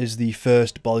 RRR is the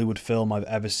first Bollywood film I've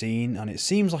ever seen, and it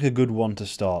seems like a good one to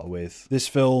start with. This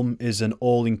film is an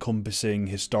all-encompassing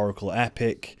historical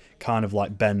epic, kind of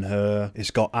like Ben-Hur.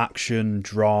 It's got action,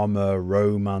 drama,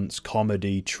 romance,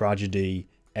 comedy, tragedy,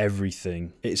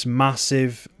 everything. It's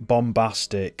massive,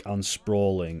 bombastic and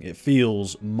sprawling. It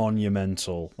feels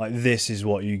monumental. Like this is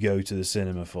what you go to the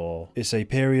cinema for. It's a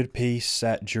period piece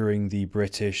set during the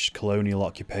British colonial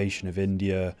occupation of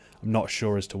India. I'm not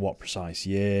sure as to what precise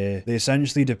year. They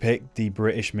essentially depict the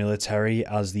British military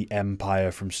as the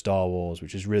Empire from Star Wars,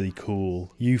 which is really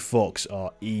cool. You fucks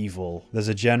are evil. There's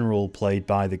a general played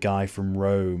by the guy from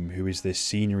Rome who is this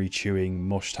scenery-chewing,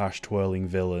 mustache-twirling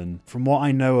villain. From what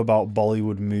I know about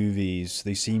Bollywood movies,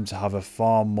 they seem to have a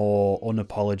far more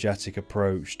unapologetic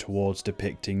approach towards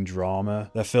depicting drama.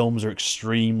 Their films are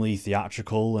extremely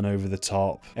theatrical and over the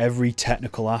top. Every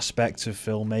technical aspect of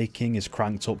filmmaking is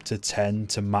cranked up to 10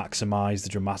 to maximize the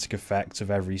dramatic effect of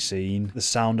every scene. The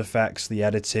sound effects, the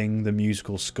editing, the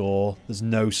musical score, there's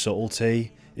no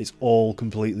subtlety. It's all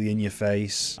completely in your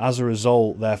face. As a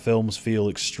result, their films feel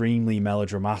extremely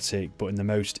melodramatic, but in the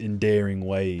most endearing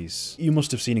ways. You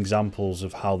must have seen examples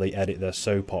of how they edit their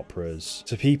soap operas.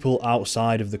 To people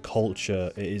outside of the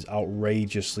culture, it is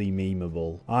outrageously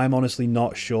memeable. I'm honestly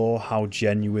not sure how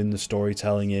genuine the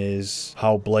storytelling is,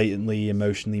 how blatantly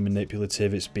emotionally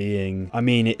manipulative it's being. I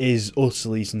mean, it is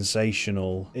utterly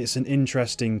sensational. It's an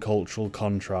interesting cultural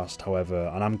contrast,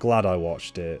 however, and I'm glad I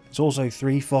watched it. It's also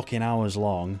 3 fucking hours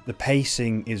long. The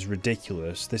pacing is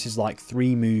ridiculous. This is like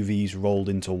 3 movies rolled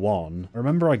into one. I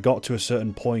remember I got to a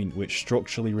certain point which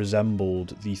structurally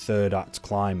resembled the 3rd act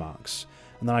climax,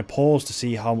 and then I paused to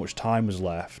see how much time was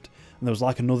left, and there was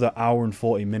like another hour and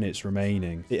 40 minutes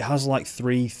remaining. It has like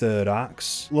 3 third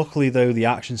acts. Luckily though, the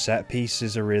action set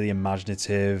pieces are really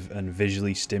imaginative and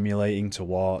visually stimulating to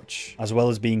watch, as well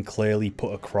as being clearly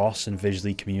put across and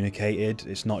visually communicated.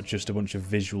 It's not just a bunch of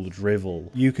visual drivel.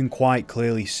 You can quite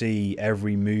clearly see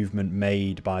every movement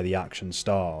made by the action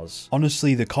stars.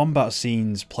 Honestly, the combat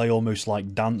scenes play almost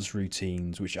like dance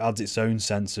routines, which adds its own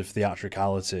sense of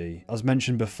theatricality. As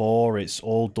mentioned before, it's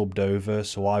all dubbed over,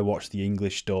 so I watched the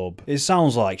English dub. It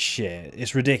sounds like shit,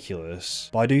 it's ridiculous,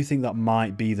 but I do think that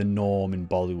might be the norm in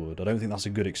Bollywood. I don't think that's a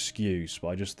good excuse, but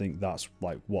I just think that's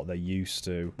like what they're used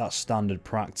to. That's standard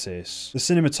practice. The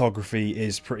cinematography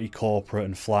is pretty corporate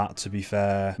and flat, to be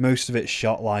fair. Most of it's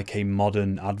shot like a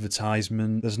modern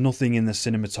advertisement. There's nothing in the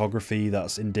cinematography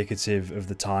that's indicative of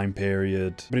the time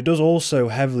period, but it does also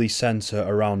heavily centre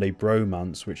around a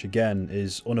bromance, which again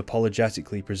is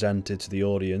unapologetically presented to the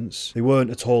audience. They weren't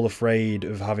at all afraid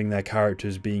of having their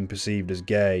characters being perceived as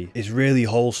gay. It's really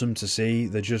wholesome to see.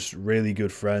 They're just really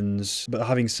good friends. But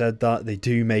having said that, they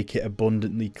do make it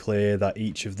abundantly clear that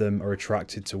each of them are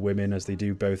attracted to women, as they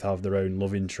do both have their own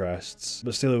love interests.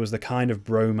 But still, it was the kind of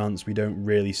bromance we don't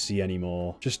really see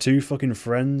anymore. Just 2 fucking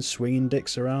friends swinging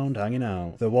dicks around, hanging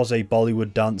out. There was a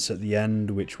Bollywood dance at the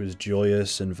end, which was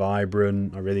joyous and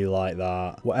vibrant. I really like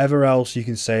that. Whatever else you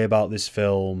can say about this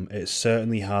film, it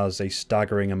certainly has a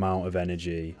staggering amount of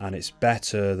energy, and it's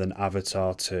better than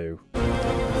Avatar 2.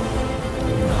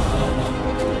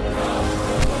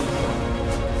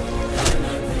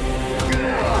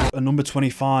 At number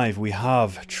 25, we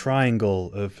have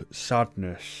Triangle of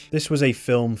Sadness. This was a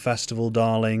film festival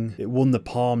darling. It won the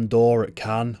Palme d'Or at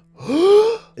Cannes.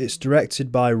 It's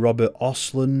directed by Robert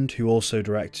Ostlund, who also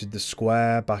directed The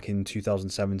Square back in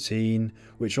 2017,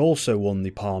 which also won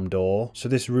the Palme d'Or. So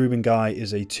this Ruben guy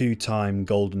is a 2-time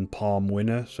Golden Palm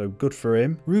winner, so good for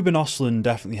him. Ruben Ostlund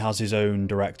definitely has his own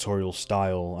directorial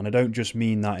style, and I don't just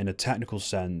mean that in a technical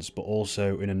sense, but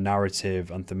also in a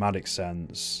narrative and thematic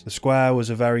sense. The Square was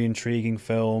a very intriguing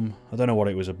film. I don't know what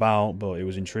it was about, but it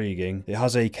was intriguing. It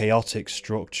has a chaotic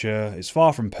structure. It's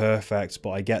far from perfect,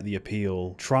 but I get the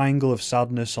appeal. Triangle of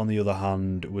Sadness, on the other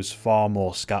hand, was far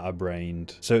more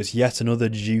scatterbrained. So it's yet another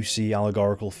juicy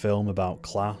allegorical film about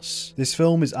class. This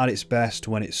film is at its best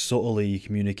when it's subtly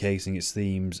communicating its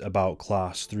themes about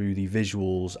class through the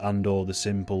visuals and or the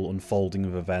simple unfolding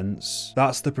of events.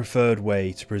 That's the preferred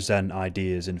way to present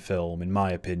ideas in film, in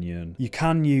my opinion. You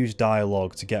can use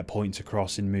dialogue to get points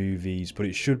across in movies, but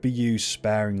it should be used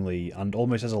sparingly and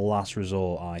almost as a last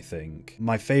resort, I think.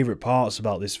 My favourite parts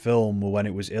about this film were when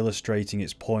it was illustrating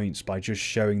its points by just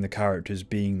showing the characters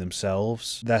being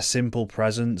themselves. Their simple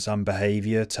presence and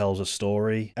behaviour tells a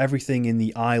story. Everything in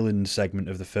the island segment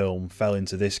of the film fell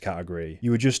into this category.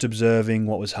 You were just observing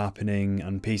what was happening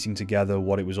and piecing together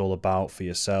what it was all about for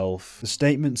yourself. The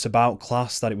statements about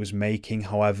class that it was making,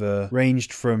 however,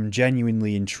 ranged from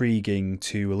genuinely intriguing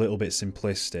to a little bit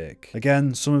simplistic.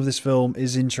 Again, some of this film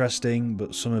is interesting,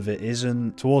 but some of it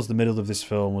isn't. Towards the middle of this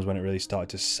film was when it really started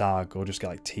to sag or just get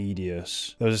like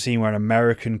tedious. There was a scene where an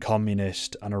American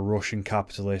communist and a Russian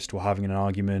capitalist were having an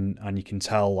argument, and you can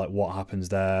tell like what happens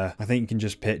there. I think you can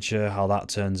just picture how that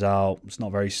turns out. It's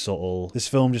not very subtle. This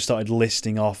film just started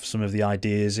listing off some of the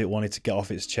ideas it wanted to get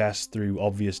off its chest through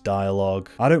obvious dialogue.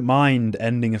 I don't mind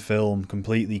ending a film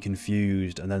completely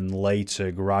confused and then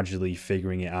later gradually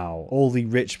figuring it out. All the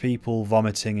rich people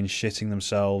vomiting and shitting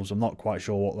themselves, I'm not quite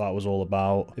sure what that was all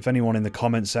about. If anyone in the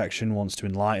comment section wants to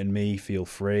enlighten me, feel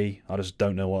free. I just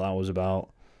don't know what that was about.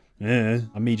 And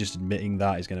me just admitting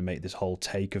that is going to make this whole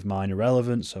take of mine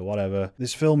irrelevant, so whatever.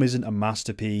 This film isn't a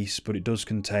masterpiece, but it does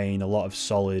contain a lot of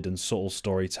solid and subtle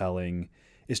storytelling.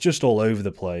 It's just all over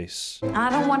the place.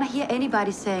 I don't want to hear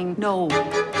anybody saying no.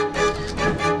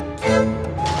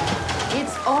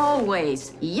 It's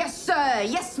always, yes sir,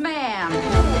 yes ma'am.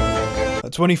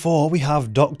 At 24, we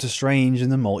have Doctor Strange in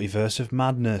the Multiverse of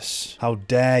Madness. How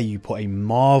dare you put a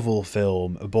Marvel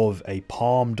film above a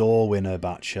Palme d'Or winner,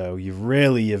 Batcho. You've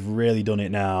really done it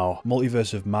now.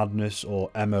 Multiverse of Madness, or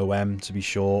MOM to be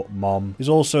short, MOM, is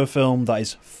also a film that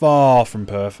is far from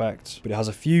perfect, but it has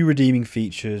a few redeeming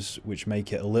features which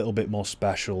make it a little bit more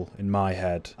special in my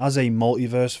head. As a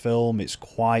multiverse film, it's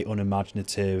quite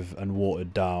unimaginative and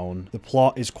watered down. The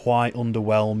plot is quite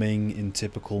underwhelming in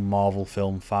typical Marvel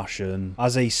film fashion.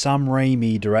 As a Sam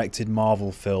Raimi directed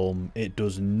Marvel film, it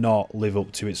does not live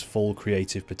up to its full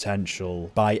creative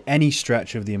potential by any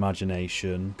stretch of the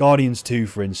imagination. Guardians 2,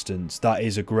 for instance, that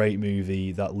is a great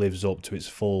movie that lives up to its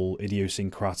full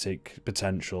idiosyncratic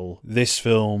potential. This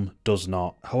film does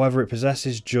not. However, it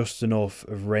possesses just enough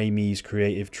of Raimi's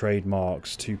creative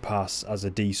trademarks to pass as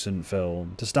a decent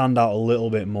film, to stand out a little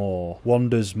bit more.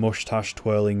 Wanda's mustache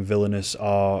twirling villainous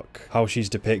arc, how she's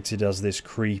depicted as this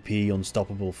creepy,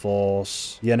 unstoppable force,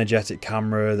 the energetic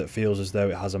camera that feels as though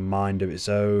it has a mind of its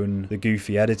own, the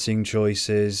goofy editing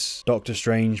choices, Doctor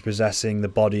Strange possessing the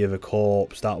body of a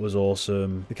corpse, that was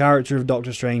awesome. The character of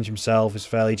Doctor Strange himself is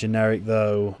fairly generic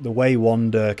though. The way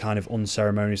Wanda kind of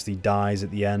unceremoniously dies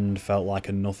at the end felt like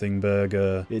a nothing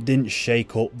burger. It didn't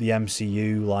shake up the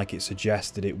MCU like it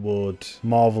suggested it would.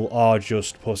 Marvel are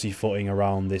just pussyfooting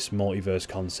around this multiverse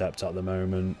concept at the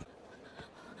moment.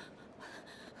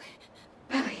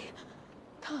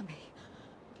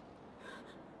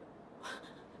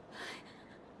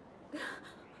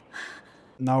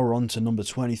 Now we're on to number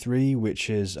 23, which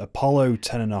is Apollo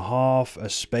 10.5, A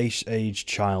Space-Age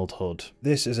Childhood.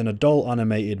 This is an adult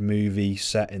animated movie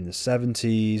set in the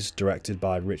 70s, directed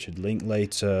by Richard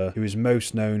Linklater, who is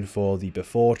most known for the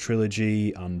Before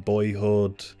trilogy and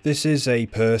Boyhood. This is a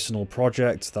personal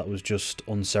project that was just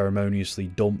unceremoniously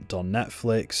dumped on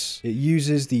Netflix. It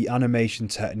uses the animation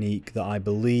technique that I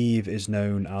believe is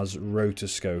known as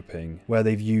rotoscoping, where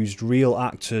they've used real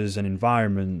actors and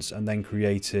environments and then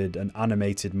created an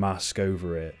animated mask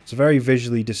over it. It's a very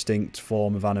visually distinct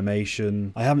form of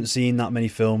animation. I haven't seen that many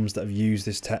films that have used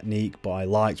this technique, but I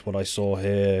liked what I saw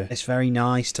here. It's very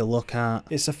nice to look at.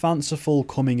 It's a fanciful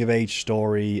coming of age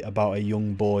story about a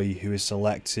young boy who is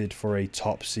selected for a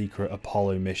top secret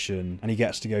Apollo mission, and he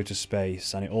gets to go to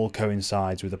space, and it all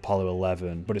coincides with Apollo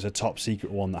 11, but it's a top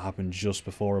secret one that happened just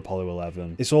before Apollo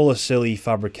 11. It's all a silly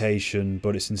fabrication,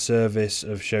 but it's in service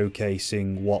of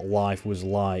showcasing what life was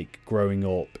like growing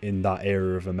up in that era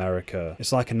of America.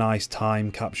 It's like a nice time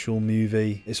capsule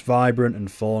movie. It's vibrant and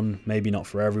fun, maybe not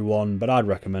for everyone, but I'd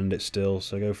recommend it still,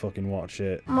 so go fucking watch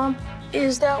it. Mom,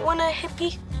 is that one a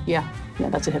hippie? Yeah,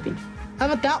 that's a hippie. How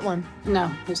about that one? No,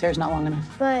 his hair's not long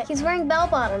enough. But he's wearing bell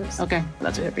bottoms. Okay,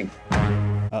 that's a hippie.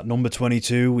 At number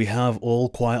 22, we have All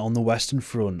Quiet on the Western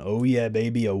Front. Oh yeah,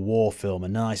 baby, a war film. A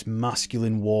nice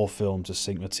masculine war film to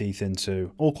sink my teeth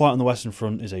into. All Quiet on the Western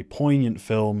Front is a poignant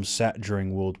film set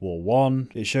during World War I.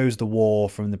 It shows the war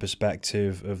from the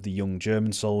perspective of the young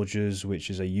German soldiers, which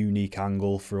is a unique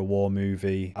angle for a war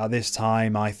movie. At this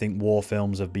time, I think war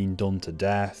films have been done to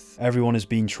death. Everyone has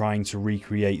been trying to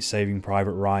recreate Saving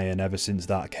Private Ryan ever since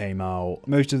that came out.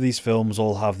 Most of these films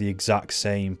all have the exact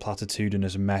same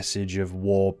platitudinous message of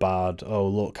war war bad. Oh,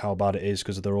 look how bad it is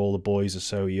because all the boys are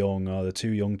so young. Oh, they're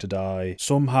too young to die.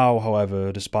 Somehow,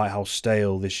 however, despite how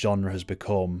stale this genre has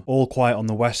become, All Quiet on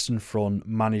the Western Front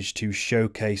managed to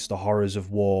showcase the horrors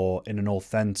of war in an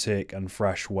authentic and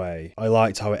fresh way. I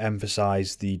liked how it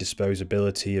emphasised the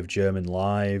disposability of German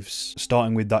lives,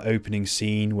 starting with that opening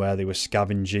scene where they were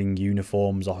scavenging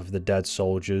uniforms off of the dead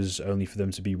soldiers only for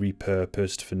them to be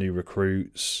repurposed for new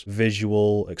recruits.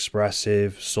 Visual,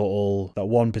 expressive, subtle. That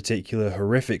one particular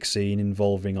horrific scene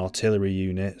involving artillery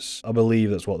units, I believe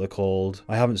that's what they're called.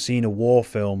 I haven't seen a war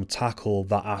film tackle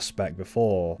that aspect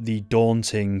before. The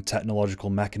daunting technological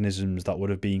mechanisms that would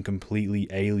have been completely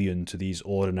alien to these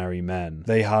ordinary men.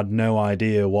 They had no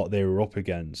idea what they were up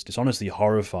against. It's honestly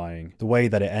horrifying. The way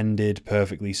that it ended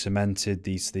perfectly cemented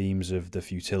these themes of the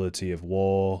futility of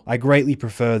war. I greatly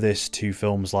prefer this to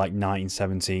films like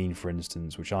 1917, for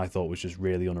instance, which I thought was just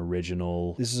really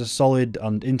unoriginal. This is a solid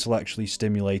and intellectually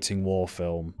stimulating war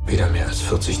film. Wieder mehr als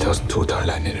 40.000 Tote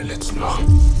allein in den letzten Wochen.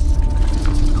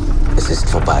 Es ist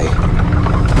vorbei.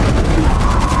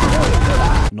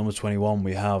 Number 21,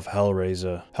 we have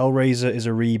Hellraiser. Hellraiser is a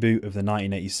reboot of the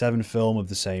 1987 film of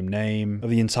the same name. Of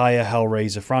the entire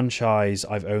Hellraiser franchise,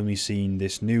 I've only seen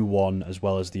this new one as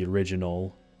well as the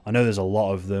original. I know there's a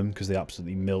lot of them because they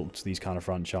absolutely milked these kind of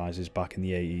franchises back in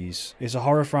the 80s. It's a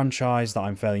horror franchise that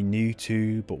I'm fairly new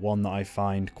to, but one that I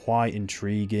find quite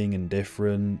intriguing and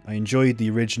different. I enjoyed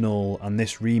the original, and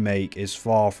this remake is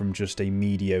far from just a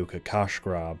mediocre cash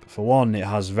grab. For one, it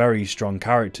has very strong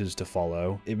characters to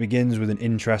follow. It begins with an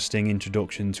interesting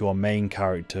introduction to our main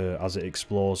character as it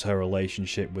explores her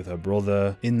relationship with her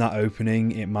brother. In that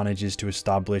opening, it manages to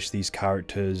establish these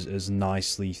characters as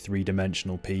nicely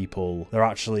three-dimensional people. They're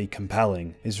actually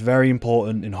compelling. It's very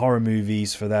important in horror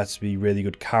movies for there to be really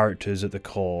good characters at the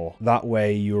core. That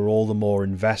way you're all the more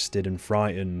invested and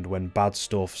frightened when bad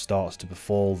stuff starts to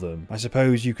befall them. I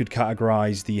suppose you could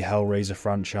categorize the Hellraiser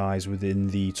franchise within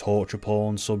the torture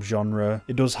porn subgenre.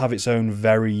 It does have its own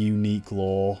very unique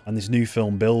lore, and this new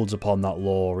film builds upon that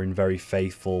lore in very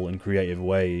faithful and creative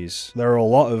ways. There are a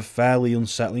lot of fairly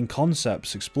unsettling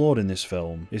concepts explored in this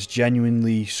film. It's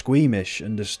genuinely squeamish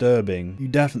and disturbing. You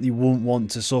definitely wouldn't want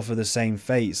to suffer the same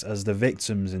fates as the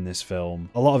victims in this film.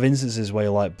 A lot of instances where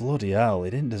you're like, bloody hell, they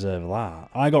didn't deserve that.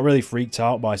 I got really freaked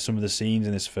out by some of the scenes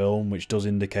in this film, which does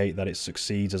indicate that it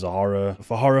succeeds as a horror.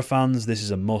 For horror fans, this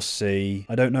is a must-see.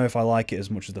 I don't know if I like it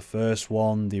as much as the first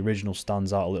one. The original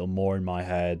stands out a little more in my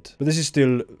head, but this is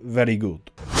still very good.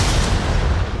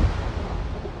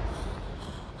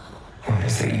 What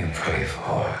is it you pray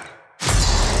for?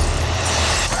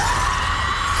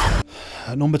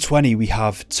 At number 20, we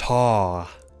have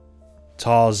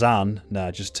Tarzan.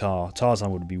 Nah, just Tar. Tarzan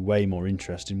would be way more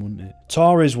interesting, wouldn't it?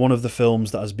 Tar is one of the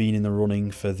films that has been in the running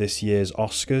for this year's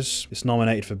Oscars. It's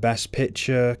nominated for Best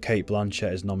Picture. Cate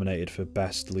Blanchett is nominated for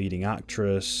Best Leading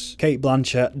Actress. Cate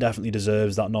Blanchett definitely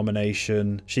deserves that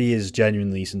nomination. She is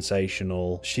genuinely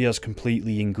sensational. She has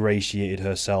completely ingratiated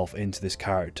herself into this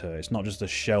character. It's not just a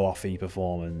show-offy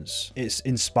performance. It's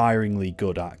inspiringly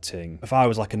good acting. If I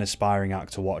was like an aspiring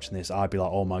actor watching this, I'd be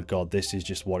like, oh my god, this is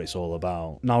just what it's all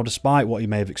about. Now, despite what you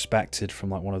may have expected from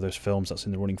like one of those films that's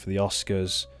in the running for the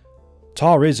Oscars,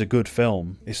 Tar is a good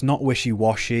film. It's not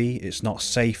wishy-washy, it's not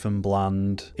safe and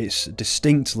bland, it's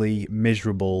distinctly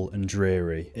miserable and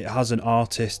dreary. It has an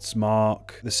artist's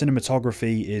mark. The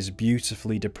cinematography is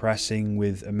beautifully depressing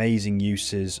with amazing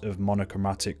uses of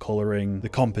monochromatic colouring. The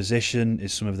composition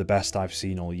is some of the best I've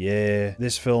seen all year.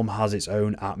 This film has its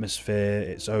own atmosphere,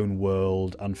 its own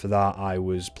world, and for that I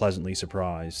was pleasantly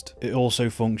surprised. It also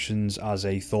functions as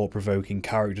a thought-provoking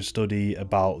character study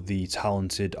about the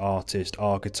talented artist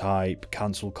archetype,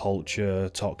 cancel culture,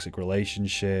 toxic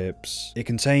relationships. It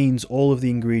contains all of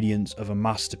the ingredients of a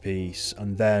masterpiece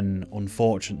and then,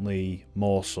 unfortunately,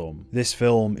 more some. This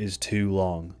film is too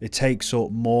long. It takes up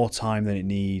more time than it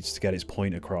needs to get its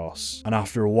point across, and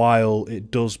after a while it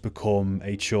does become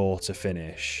a chore to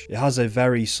finish. It has a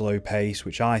very slow pace,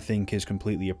 which I think is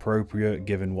completely appropriate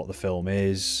given what the film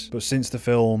is, but since the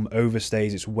film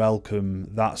overstays its welcome,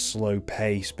 that slow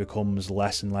pace becomes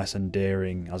less and less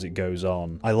endearing as it goes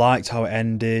on. I liked how it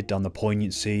ended and the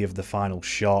poignancy of the final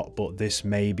shot, but this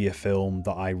may be a film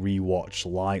that I rewatch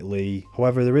lightly.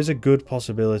 However, there is a good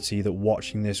possibility that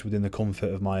watching this within the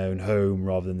comfort of my own home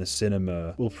rather than the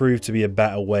cinema will prove to be a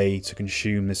better way to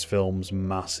consume this film's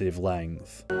massive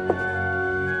length.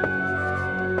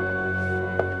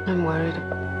 I'm worried.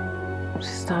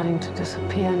 She's starting to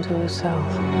disappear into herself.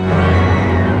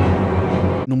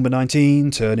 Number 19,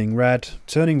 Turning Red.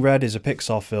 Turning Red is a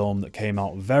Pixar film that came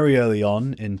out very early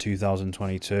on in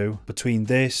 2022. Between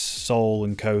this, Soul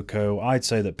and Coco, I'd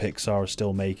say that Pixar is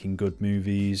still making good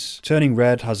movies. Turning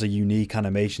Red has a unique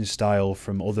animation style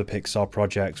from other Pixar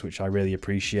projects which I really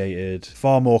appreciated.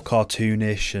 Far more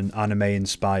cartoonish and anime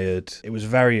inspired. It was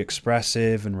very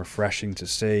expressive and refreshing to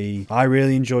see. I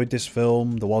really enjoyed this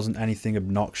film. There wasn't anything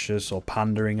obnoxious or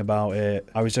pandering about it.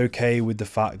 I was okay with the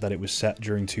fact that it was set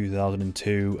during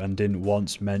 2002 and didn't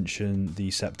once mention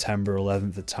the September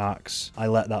 11th attacks. I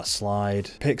let that slide.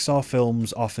 Pixar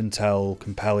films often tell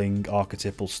compelling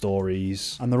archetypal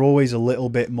stories, and they're always a little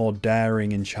bit more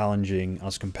daring and challenging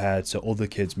as compared to other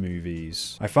kids'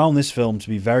 movies. I found this film to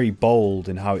be very bold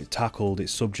in how it tackled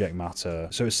its subject matter,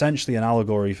 so essentially an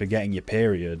allegory for getting your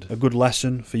period. A good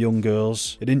lesson for young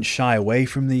girls. It didn't shy away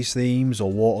from these themes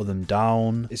or water them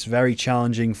down. It's very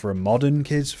challenging for a modern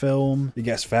kids film. It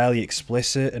gets fairly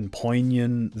explicit and poignant.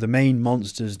 The main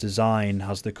monster's design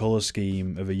has the colour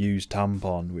scheme of a used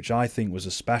tampon, which I think was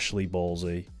especially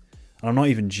ballsy. And I'm not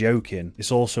even joking.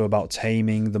 It's also about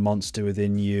taming the monster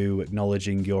within you,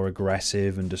 acknowledging your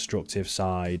aggressive and destructive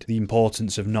side, the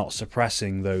importance of not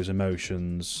suppressing those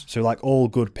emotions. So like all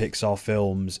good Pixar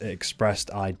films, it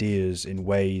expressed ideas in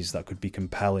ways that could be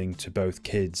compelling to both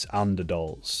kids and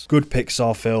adults. Good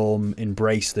Pixar film,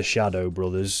 embrace the shadow,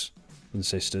 brothers. And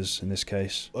sisters in this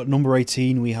case. At number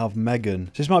 18 we have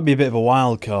Megan. This might be a bit of a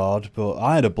wild card, but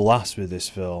I had a blast with this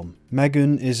film.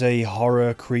 Megan is a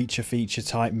horror creature feature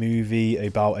type movie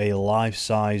about a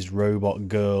life-sized robot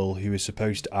girl who is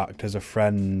supposed to act as a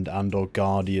friend and or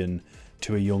guardian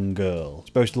to a young girl. It's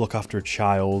supposed to look after a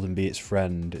child and be its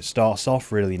friend. It starts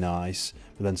off really nice,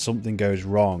 but then something goes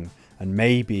wrong and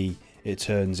maybe it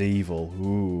turns evil.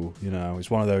 Ooh, you know,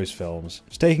 it's one of those films.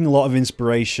 It's taking a lot of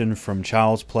inspiration from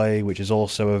Child's Play, which is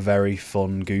also a very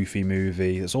fun, goofy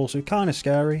movie that's also kind of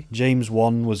scary. James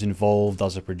Wan was involved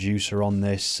as a producer on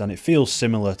this, and it feels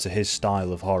similar to his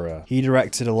style of horror. He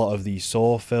directed a lot of the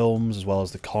Saw films, as well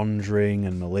as The Conjuring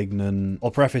and Malignant. I'll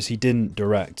preface, he didn't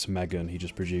direct Megan, he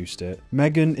just produced it.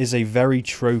 Megan is a very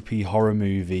tropey horror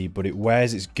movie, but it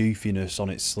wears its goofiness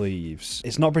on its sleeves.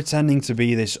 It's not pretending to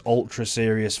be this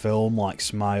ultra-serious film like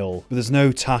Smile, but there's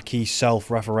no tacky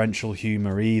self-referential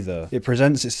humour either. It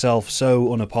presents itself so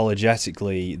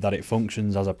unapologetically that it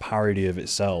functions as a parody of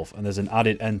itself, and there's an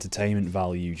added entertainment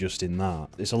value just in that.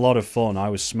 It's a lot of fun. I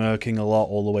was smirking a lot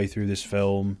all the way through this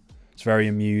film. It's very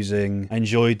amusing. I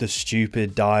enjoyed the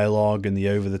stupid dialogue and the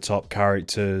over-the-top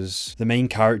characters. The main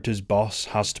character's boss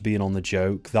has to be in on the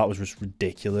joke. That was just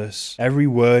ridiculous. Every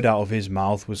word out of his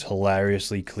mouth was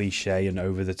hilariously cliche and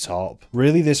over-the-top.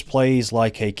 Really, this plays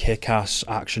like a kick-ass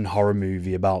action horror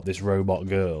movie about this robot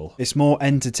girl. It's more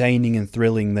entertaining and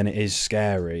thrilling than it is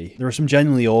scary. There are some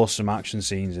genuinely awesome action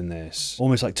scenes in this.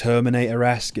 Almost like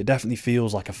Terminator-esque. It definitely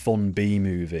feels like a fun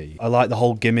B-movie. I like the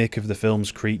whole gimmick of the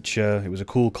film's creature. It was a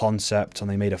cool concept, and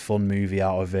they made a fun movie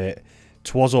out of it.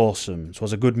 'Twas awesome.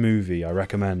 'Twas a good movie. I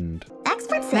recommend.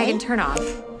 Experts say... Megan, turn off.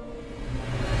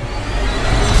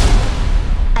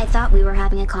 I thought we were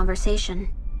having a conversation.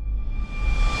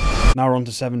 Now we're on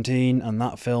to 17, and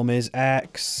that film is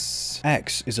X.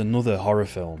 X is another horror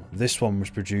film. This one was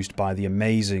produced by the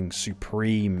amazing,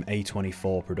 supreme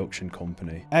A24 production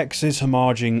company. X is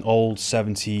homaging old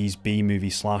 70s B-movie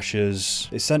slashers.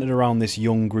 It's centered around this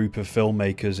young group of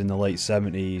filmmakers in the late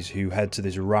 70s who head to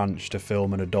this ranch to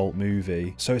film an adult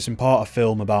movie. So it's in part a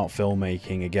film about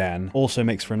filmmaking again. Also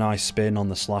makes for a nice spin on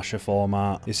the slasher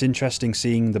format. It's interesting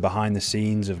seeing the behind the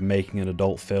scenes of making an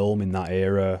adult film in that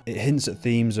era. It hints at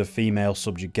themes of female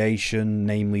subjugation,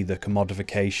 namely the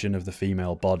commodification of the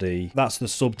female body. That's the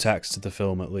subtext to the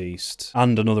film at least,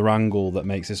 and another angle that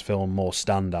makes this film more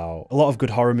standout. A lot of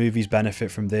good horror movies benefit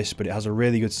from this, but it has a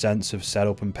really good sense of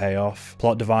setup and payoff.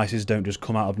 Plot devices don't just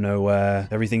come out of nowhere.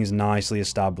 Everything is nicely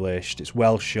established. It's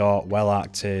well shot, well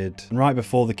acted, and right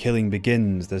before the killing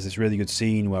begins, there's this really good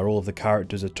scene where all of the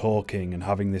characters are talking and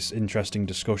having this interesting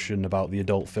discussion about the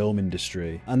adult film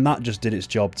industry, and that just did its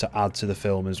job to add to the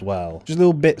film as well. Just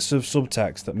little bits of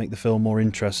subtext that make the film more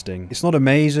interesting. It's not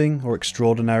amazing or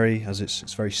extraordinary, as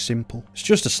it's very simple. It's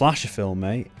just a slasher film,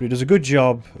 mate, but it does a good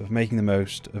job of making the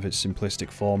most of its simplistic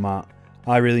format.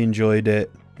 I really enjoyed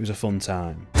it. It was a fun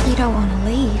time. You don't want to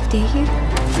leave, do you?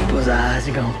 People's eyes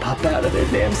are gonna pop out of their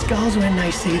damn skulls when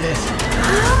they see this.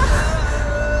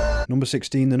 Number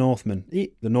 16, The Northman.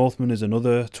 The Northman is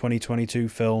another 2022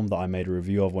 film that I made a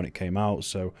review of when it came out,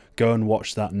 so go and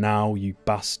watch that now, you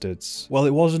bastards. While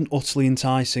it wasn't utterly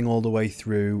enticing all the way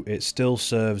through, it still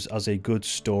serves as a good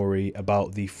story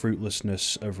about the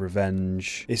fruitlessness of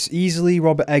revenge. It's easily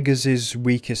Robert Eggers'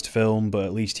 weakest film, but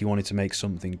at least he wanted to make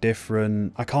something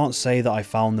different. I can't say that I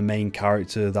found the main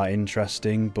character that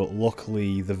interesting, but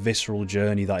luckily the visceral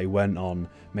journey that he went on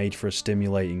made for a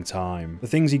stimulating time. The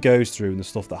things he goes through and the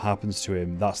stuff that happens to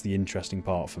him, that's the interesting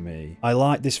part for me. I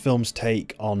like this film's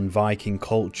take on Viking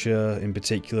culture. In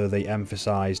particular, they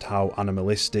emphasised how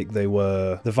animalistic they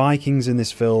were. The Vikings in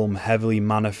this film heavily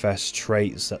manifest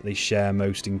traits that they share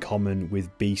most in common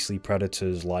with beastly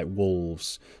predators like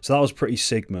wolves. So that was pretty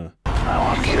Sigma.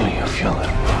 I will kill you if you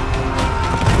live.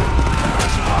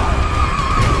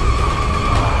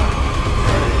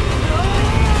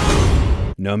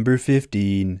 Number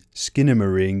 15,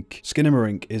 Skinamarink.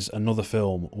 Skinamarink is another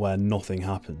film where nothing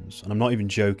happens. And I'm not even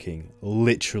joking.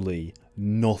 Literally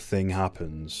nothing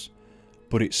happens.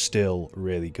 But it's still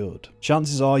really good.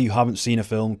 Chances are you haven't seen a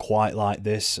film quite like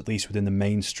this, at least within the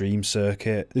mainstream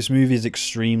circuit. This movie is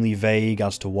extremely vague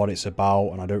as to what it's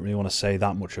about, and I don't really want to say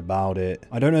that much about it.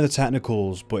 I don't know the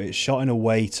technicals, but it's shot in a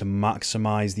way to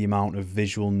maximize the amount of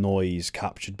visual noise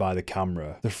captured by the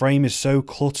camera. The frame is so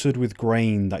cluttered with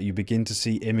grain that you begin to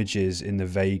see images in the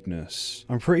vagueness.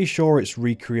 I'm pretty sure it's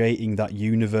recreating that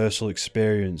universal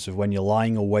experience of when you're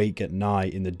lying awake at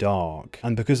night in the dark,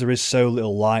 and because there is so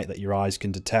little light that your eyes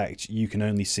can detect, you can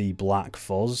only see black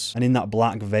fuzz, and in that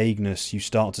black vagueness you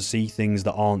start to see things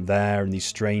that aren't there and these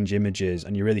strange images,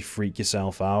 and you really freak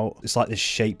yourself out. It's like this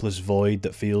shapeless void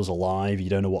that feels alive.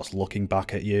 You don't know what's looking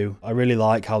back at you. I really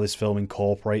like how this film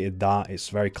incorporated that. It's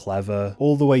very clever.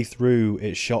 All the way through,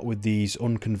 it's shot with these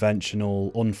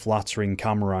unconventional, unflattering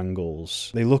camera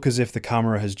angles. They look as if the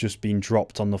camera has just been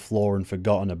dropped on the floor and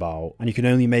forgotten about, and you can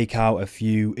only make out a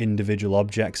few individual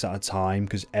objects at a time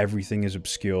because everything is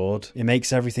obscured. It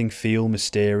makes everything feel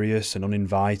mysterious and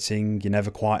uninviting. You're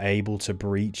never quite able to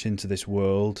breach into this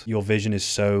world. Your vision is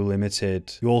so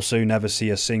limited. You also never see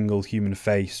a single human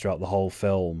face throughout the whole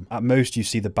film. At most you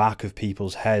see the back of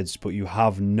people's heads, but you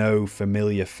have no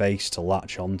familiar face to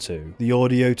latch onto. The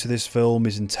audio to this film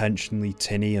is intentionally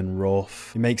tinny and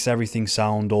rough. It makes everything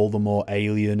sound all the more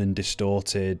alien and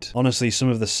distorted. Honestly, some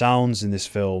of the sounds in this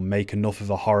film make enough of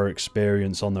a horror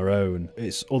experience on their own.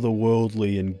 It's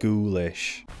otherworldly and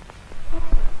ghoulish.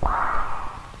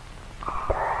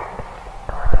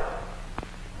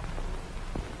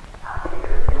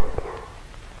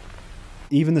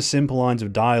 Even the simple lines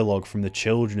of dialogue from the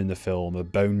children in the film are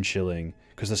bone-chilling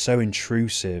because they're so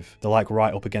intrusive. They're like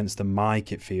right up against the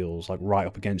mic, it feels, like right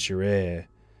up against your ear.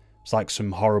 It's like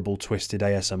some horrible twisted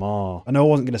ASMR. I know I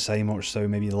wasn't going to say much, so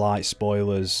maybe light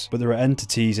spoilers, but there are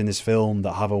entities in this film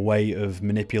that have a way of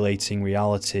manipulating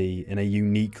reality in a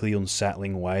uniquely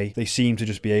unsettling way. They seem to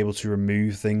just be able to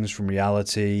remove things from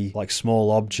reality, like small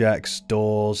objects,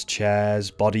 doors, chairs,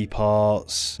 body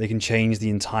parts. They can change the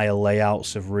entire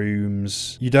layouts of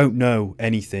rooms. You don't know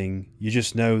anything. You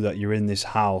just know that you're in this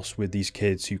house with these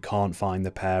kids who can't find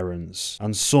their parents,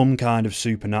 and some kind of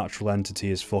supernatural entity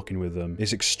is fucking with them.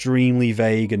 It's extremely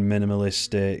vague and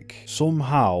minimalistic.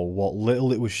 Somehow, what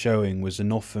little it was showing was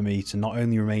enough for me to not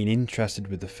only remain interested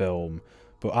with the film,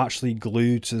 but actually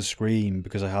glued to the screen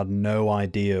because I had no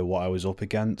idea what I was up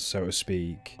against, so to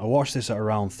speak. I watched this at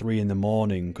around 3 in the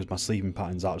morning because my sleeping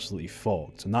pattern's absolutely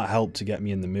fucked, and that helped to get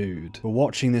me in the mood. But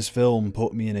watching this film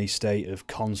put me in a state of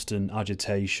constant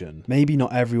agitation. Maybe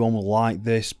not everyone will like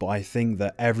this, but I think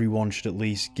that everyone should at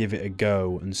least give it a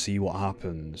go and see what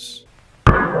happens.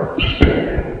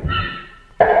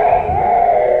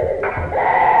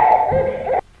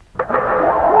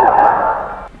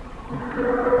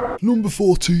 Number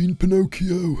 14,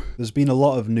 Pinocchio. There's been a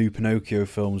lot of new Pinocchio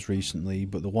films recently,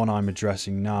 but the one I'm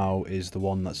addressing now is the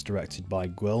one that's directed by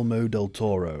Guillermo del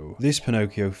Toro. This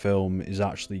Pinocchio film is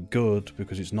actually good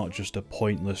because it's not just a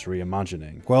pointless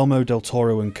reimagining. Guillermo del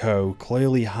Toro and co.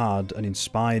 clearly had an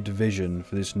inspired vision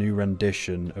for this new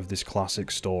rendition of this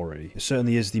classic story. It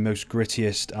certainly is the most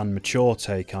grittiest and mature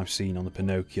take I've seen on the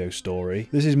Pinocchio story.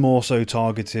 This is more so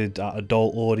targeted at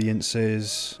adult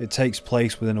audiences. It takes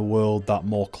place within a world that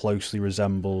more closely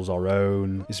resembles our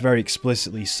own. It's very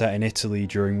explicitly set in Italy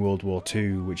during World War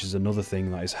II, which is another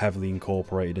thing that is heavily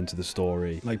incorporated into the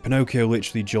story. Like, Pinocchio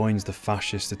literally joins the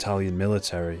fascist Italian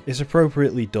military. It's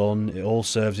appropriately done. It all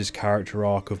serves his character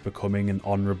arc of becoming an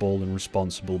honourable and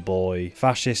responsible boy.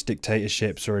 Fascist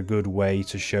dictatorships are a good way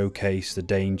to showcase the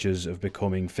dangers of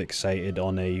becoming fixated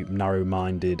on a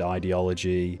narrow-minded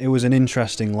ideology. It was an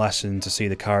interesting lesson to see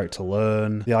the character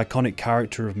learn. The iconic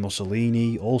character of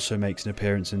Mussolini also makes an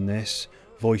appearance in in this,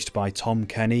 voiced by Tom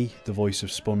Kenny, the voice of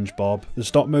SpongeBob. The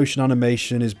stop motion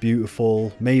animation is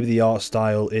beautiful. Maybe the art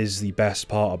style is the best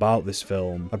part about this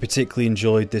film. I particularly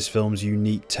enjoyed this film's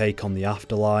unique take on the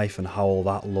afterlife and how all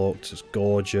that looked. It's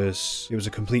gorgeous. It was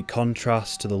a complete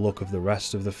contrast to the look of the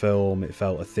rest of the film. It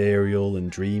felt ethereal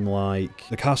and dreamlike.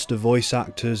 The cast of voice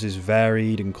actors is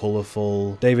varied and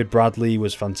colourful. David Bradley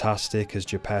was fantastic as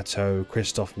Geppetto,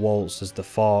 Christoph Waltz as the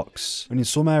Fox, and in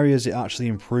some areas it actually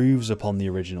improves upon the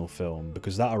original film,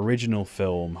 because that original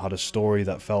film had a story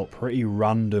that felt pretty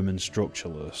random and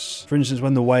structureless. For instance,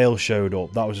 when the whale showed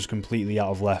up, that was just completely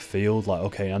out of left field. Like,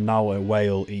 okay, and now a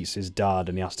whale eats his dad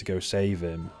and he has to go save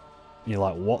him. And you're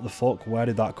like, what the fuck? Where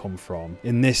did that come from?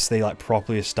 In this, they like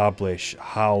properly establish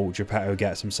how Geppetto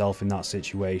gets himself in that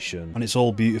situation. And it's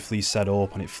all beautifully set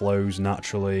up and it flows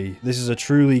naturally. This is a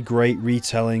truly great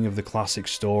retelling of the classic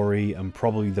story and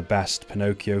probably the best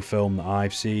Pinocchio film that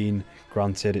I've seen.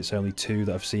 Granted, it's only 2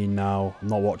 that I've seen now. I'm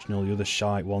not watching all the other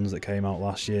shite ones that came out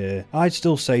last year. I'd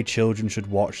still say children should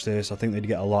watch this. I think they'd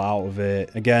get a lot out of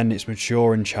it. Again, it's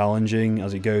mature and challenging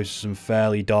as it goes to some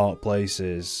fairly dark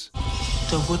places.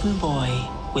 The wooden boy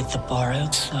with the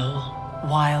borrowed soul.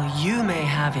 While you may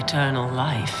have eternal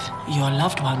life, your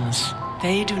loved ones,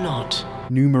 they do not.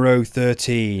 Numero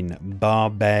 13,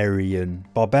 Barbarian.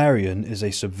 Barbarian is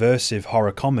a subversive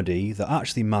horror comedy that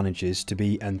actually manages to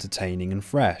be entertaining and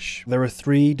fresh. There are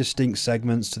 3 distinct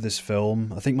segments to this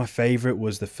film. I think my favourite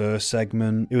was the first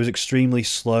segment. It was extremely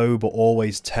slow but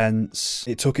always tense.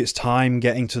 It took its time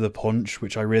getting to the punch,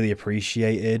 which I really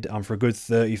appreciated, and for a good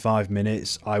 35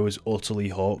 minutes I was utterly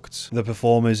hooked. The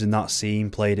performers in that scene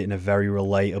played it in a very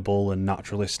relatable and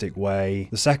naturalistic way.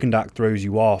 The second act throws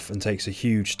you off and takes a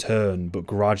huge turn, but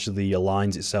gradually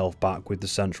aligns itself back with the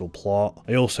central plot.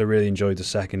 I also really enjoyed the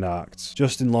second act.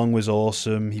 Justin Long was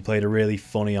awesome. He played a really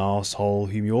funny arsehole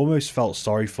whom you almost felt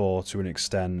sorry for to an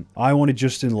extent. I wanted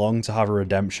Justin Long to have a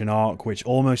redemption arc, which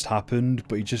almost happened,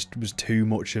 but he just was too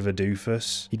much of a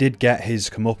doofus. He did get his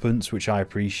comeuppance, which I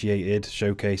appreciated,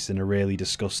 showcased in a really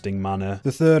disgusting manner.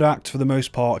 The third act, for the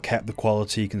most part, kept the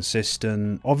quality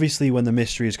consistent. Obviously, when the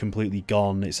mystery is completely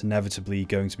gone, it's inevitably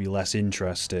going to be less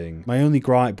interesting. My only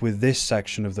gripe with this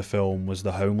section of the film was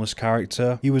the homeless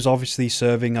character. He was obviously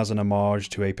serving as an homage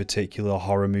to a particular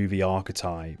horror movie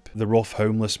archetype. The rough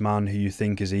homeless man who you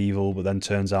think is evil but then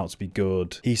turns out to be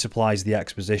good. He supplies the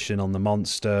exposition on the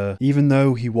monster. Even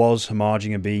though he was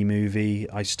homaging a B-movie,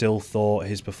 I still thought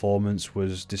his performance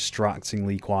was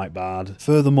distractingly quite bad.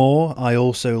 Furthermore, I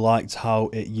also liked how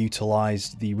it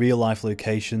utilised the real-life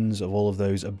locations of all of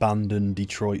those abandoned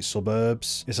Detroit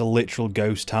suburbs. It's a literal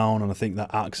ghost town, and I think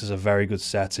that acts as a very good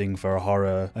setting for a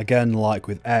horror. Again, like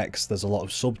with X, there's a lot of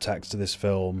subtext to this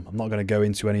film. I'm not going to go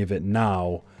into any of it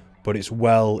now, but it's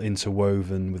well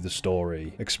interwoven with the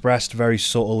story. Expressed very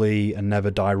subtly and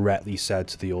never directly said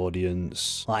to the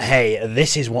audience, like, hey,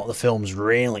 this is what the film's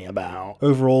really about.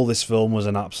 Overall, this film was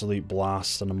an absolute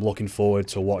blast, and I'm looking forward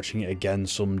to watching it again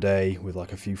someday with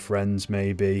like a few friends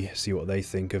maybe, see what they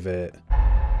think of it.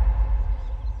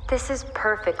 This is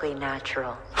perfectly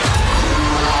natural.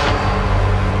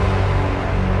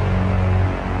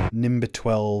 Number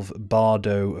 12,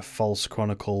 Bardo, A False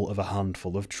Chronicle of a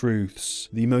Handful of Truths,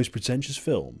 the most pretentious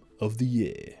film of the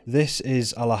year. This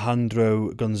is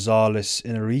Alejandro González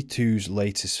Iñárritu's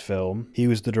latest film. He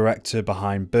was the director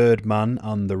behind Birdman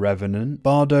and The Revenant.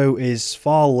 Bardo is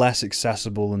far less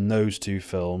accessible than those 2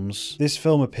 films. This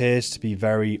film appears to be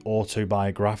very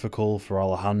autobiographical for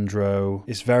Alejandro.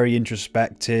 It's very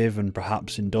introspective and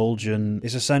perhaps indulgent.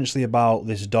 It's essentially about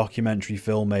this documentary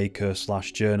filmmaker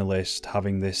 / journalist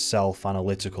having this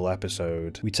self-analytical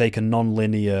episode. We take a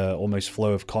non-linear, almost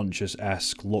flow of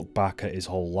conscious-esque look back at his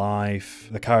whole life.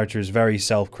 The character is very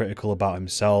self-critical about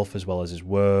himself as well as his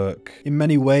work. In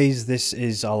many ways, this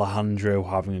is Alejandro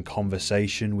having a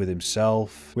conversation with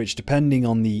himself, which, depending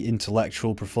on the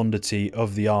intellectual profundity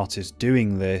of the artist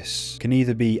doing this, can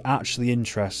either be actually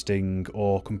interesting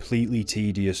or completely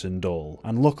tedious and dull.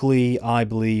 And luckily, I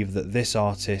believe that this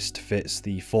artist fits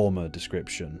the former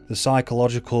description. The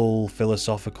psychological,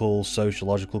 philosophical,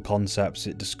 sociological concepts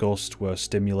it discussed were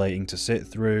stimulating to sit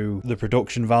through. The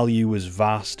production value was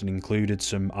vast and included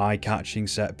some eye-catching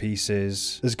set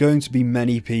pieces. There's going to be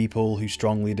many people who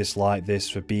strongly dislike this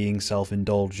for being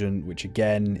self-indulgent, which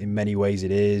again, in many ways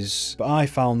it is, but I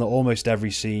found that almost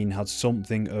every scene had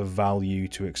something of value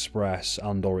to express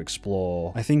and or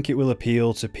explore. I think it will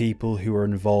appeal to people who are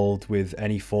involved with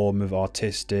any form of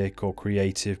artistic or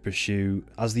creative pursuit,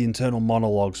 as the internal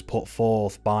monologues put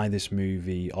forth by this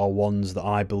movie are ones that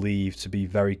I believe to be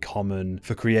very common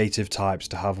for creative types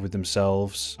to have with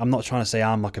themselves. I'm not trying to say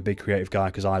I'm like like a big creative guy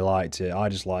because I liked it. I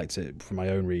just liked it for my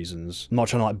own reasons. I'm not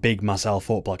trying to like big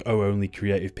myself up like, oh, only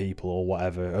creative people or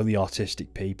whatever. Only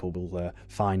artistic people will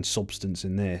find substance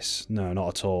in this. No,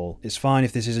 not at all. It's fine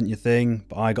if this isn't your thing,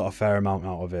 but I got a fair amount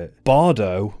out of it.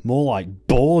 Bardo? More like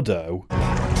Bordeaux.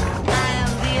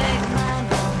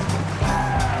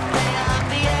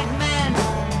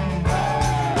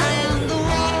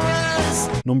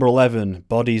 Number 11,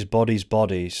 Bodies, Bodies,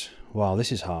 Bodies. Wow,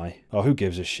 this is high. Oh, who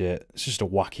gives a shit? It's just a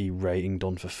wacky rating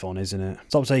done for fun, isn't it?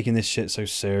 Stop taking this shit so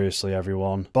seriously,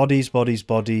 everyone. Bodies, Bodies,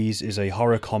 Bodies is a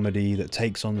horror comedy that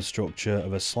takes on the structure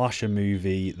of a slasher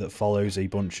movie that follows a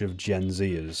bunch of Gen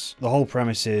Zers. The whole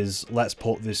premise is, let's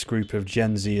put this group of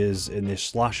Gen Zers in this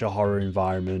slasher horror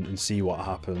environment and see what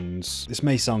happens. This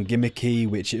may sound gimmicky,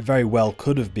 which it very well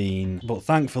could have been, but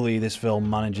thankfully this film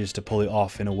manages to pull it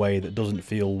off in a way that doesn't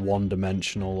feel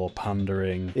one-dimensional or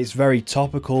pandering. It's very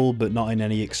topical, but not in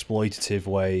any exploitative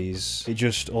ways. It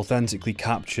just authentically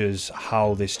captures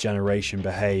how this generation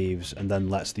behaves and then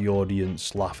lets the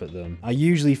audience laugh at them. I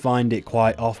usually find it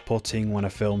quite off-putting when a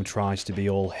film tries to be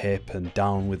all hip and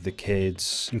down with the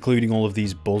kids, including all of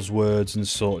these buzzwords and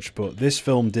such, but this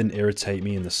film didn't irritate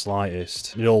me in the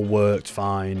slightest. It all worked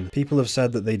fine. People have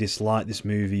said that they disliked this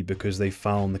movie because they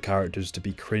found the characters to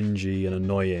be cringy and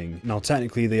annoying. Now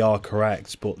technically they are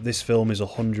correct, but this film is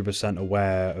 100%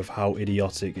 aware of how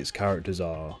idiotic its characters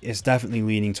are. It's definitely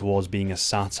leaning towards being a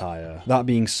satire. That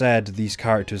being said, these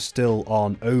characters still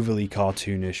aren't overly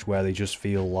cartoonish where they just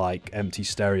feel like empty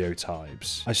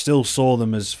stereotypes. I still saw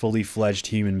them as fully fledged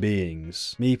human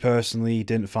beings. Me personally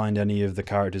didn't find any of the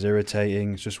characters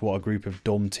irritating, it's just what a group of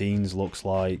dumb teens looks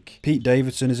like. Pete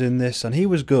Davidson is in this and he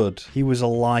was good. He was a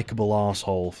likeable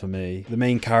arsehole for me. The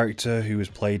main character, who was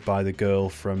played by the girl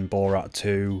from Borat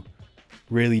 2,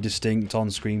 really distinct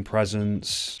on-screen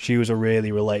presence. She was a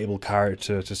really relatable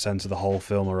character to center the whole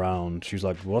film around. She was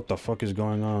like, what the fuck is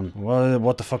going on?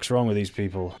 What the fuck's wrong with these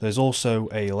people? There's also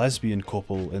a lesbian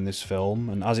couple in this film,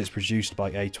 and as it's produced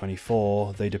by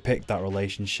A24, they depict that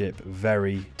relationship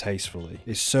very tastefully.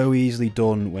 It's so easily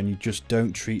done when you just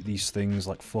don't treat these things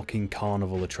like fucking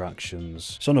carnival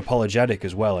attractions. It's unapologetic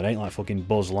as well, it ain't like fucking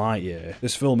Buzz Lightyear.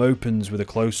 This film opens with a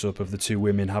close-up of the two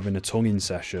women having a tonguing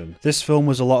session. This film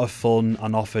was a lot of fun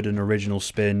and offered an original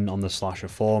spin on the slasher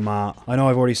format. I know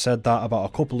I've already said that about a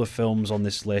couple of films on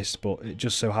this list, but it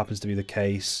just so happens to be the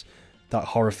case that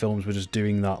horror films were just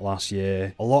doing that last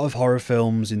year. A lot of horror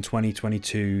films in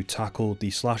 2022 tackled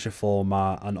the slasher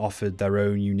format and offered their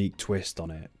own unique twist on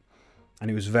it.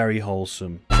 And it was very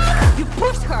wholesome. You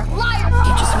pushed her! Liar!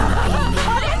 You just want to be me.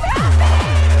 What is happening?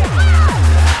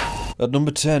 At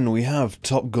number 10 we have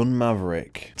Top Gun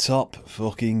Maverick. Top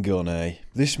fucking gun, eh?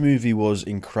 This movie was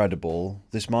incredible.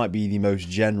 This might be the most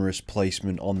generous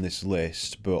placement on this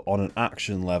list, but on an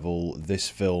action level, this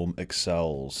film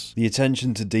excels. The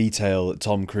attention to detail that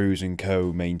Tom Cruise and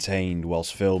co maintained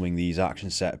whilst filming these action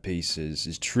set pieces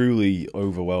is truly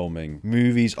overwhelming.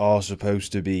 Movies are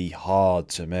supposed to be hard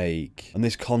to make, and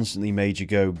this constantly made you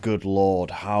go, good lord,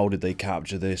 how did they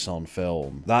capture this on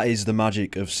film? That is the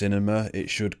magic of cinema, it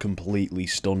should completely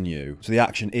stun you. So the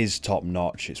action is top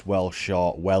notch, it's well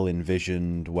shot, well envisioned,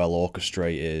 well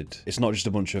orchestrated. It's not just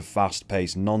a bunch of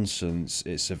fast-paced nonsense,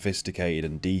 it's sophisticated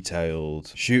and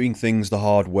detailed. Shooting things the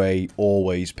hard way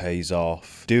always pays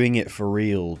off. Doing it for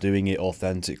real, doing it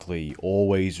authentically,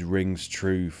 always rings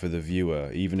true for the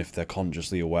viewer, even if they're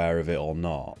consciously aware of it or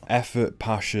not. Effort,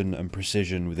 passion, and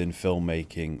precision within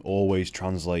filmmaking always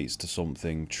translates to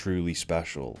something truly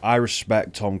special. I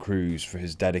respect Tom Cruise for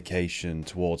his dedication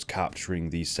towards capturing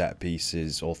these set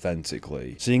pieces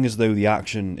authentically. Seeing as though the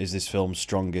action is this film's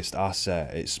strongest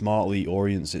asset, it smartly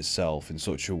orients itself in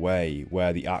such a way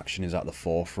where the action is at the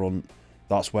forefront.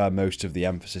 That's where most of the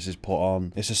emphasis is put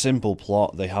on. It's a simple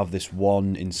plot. They have this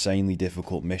one insanely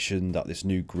difficult mission that this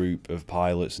new group of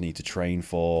pilots need to train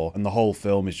for, and the whole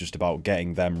film is just about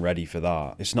getting them ready for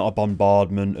that. It's not a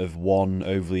bombardment of one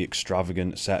overly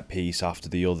extravagant set piece after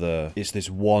the other. It's this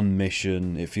one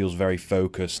mission. It feels very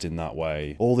focused in that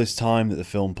way. All this time that the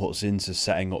film puts into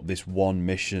setting up this one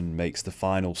mission makes the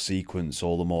final sequence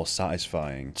all the more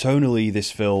satisfying. Tonally,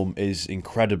 this film is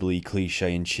incredibly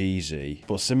cliche and cheesy,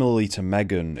 but similarly to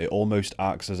it almost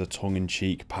acts as a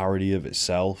tongue-in-cheek parody of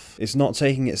itself. It's not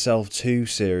taking itself too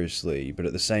seriously, but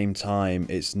at the same time,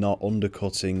 it's not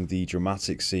undercutting the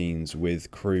dramatic scenes with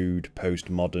crude,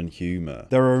 postmodern humour.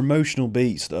 There are emotional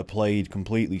beats that are played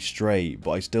completely straight,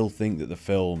 but I still think that the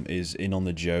film is in on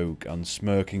the joke and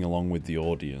smirking along with the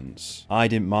audience. I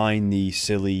didn't mind the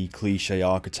silly, cliche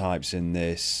archetypes in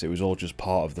this, it was all just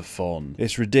part of the fun.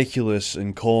 It's ridiculous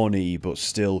and corny, but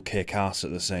still kick-ass at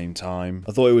the same time.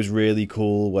 I thought it was really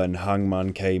cool when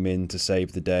Hangman came in to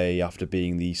save the day after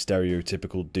being the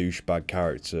stereotypical douchebag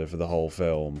character for the whole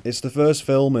film. It's the first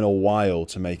film in a while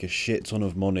to make a shit ton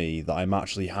of money that I'm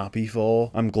actually happy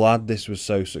for. I'm glad this was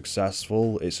so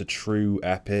successful. It's a true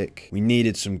epic. We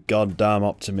needed some goddamn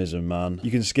optimism, man.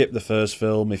 You can skip the first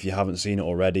film if you haven't seen it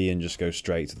already and just go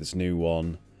straight to this new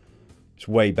one. It's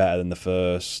way better than the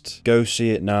first. Go see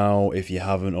it now if you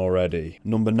haven't already.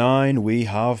 Number 9, we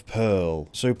have Pearl.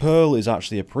 So Pearl is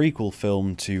actually a prequel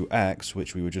film to X,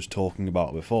 which we were just talking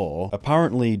about before.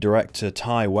 Apparently, director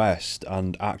Ty West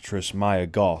and actress Maya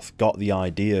Goth got the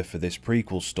idea for this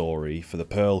prequel story for the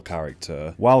Pearl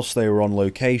character whilst they were on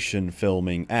location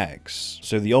filming X.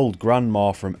 So the old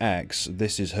grandma from X,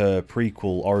 this is her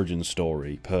prequel origin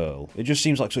story, Pearl. It just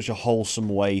seems like such a wholesome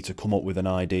way to come up with an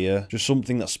idea. Just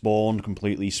something that spawned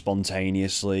completely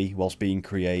spontaneously whilst being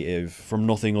creative from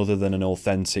nothing other than an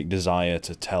authentic desire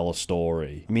to tell a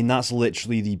story. I mean, that's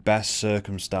literally the best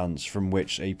circumstance from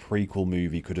which a prequel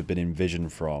movie could have been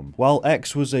envisioned from. While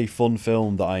X was a fun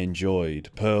film that I enjoyed,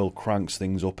 Pearl cranks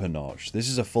things up a notch. This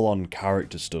is a full-on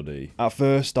character study. At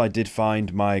first, I did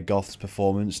find Maya Goth's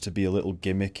performance to be a little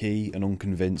gimmicky and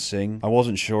unconvincing. I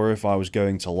wasn't sure if I was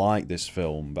going to like this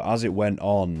film, but as it went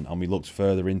on and we looked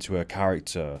further into her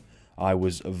character, I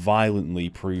was violently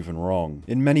proven wrong.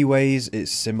 In many ways,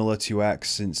 it's similar to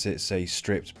X since it's a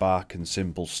stripped back and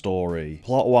simple story.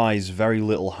 Plot-wise, very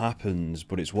little happens,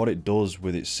 but it's what it does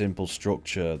with its simple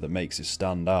structure that makes it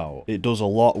stand out. It does a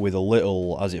lot with a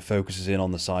little as it focuses in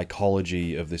on the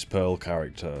psychology of this Pearl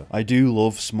character. I do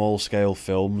love small-scale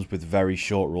films with very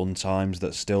short runtimes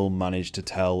that still manage to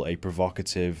tell a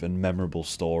provocative and memorable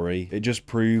story. It just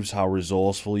proves how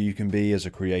resourceful you can be as a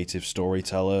creative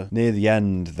storyteller. Near the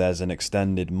end, there's an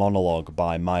extended monologue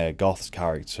by Maya Goth's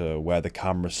character where the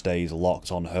camera stays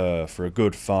locked on her for a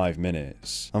good 5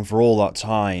 minutes. And for all that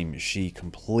time, she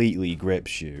completely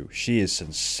grips you. She is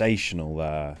sensational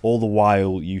there. All the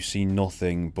while, you see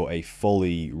nothing but a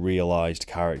fully realised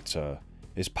character.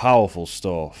 It's powerful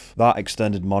stuff. That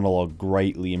extended monologue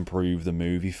greatly improved the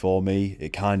movie for me.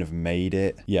 It kind of made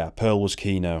it. Yeah, Pearl was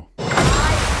Kino.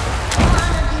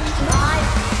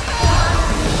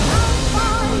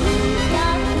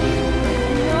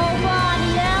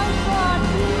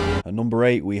 At number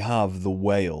 8, we have The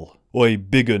Whale. Oi,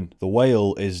 biggin! The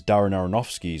Whale is Darren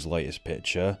Aronofsky's latest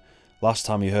picture. Last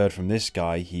time we heard from this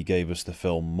guy, he gave us the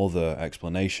film Mother!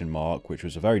 Which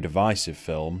was a very divisive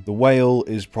film. The Whale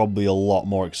is probably a lot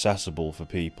more accessible for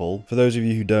people. For those of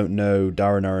you who don't know,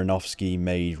 Darren Aronofsky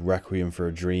made Requiem for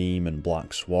a Dream and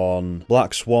Black Swan.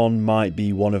 Black Swan might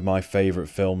be one of my favourite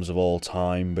films of all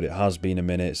time, but it has been a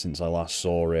minute since I last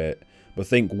saw it. But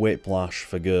think Whiplash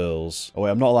for girls. Oh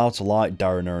wait, I'm not allowed to like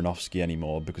Darren Aronofsky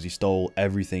anymore because he stole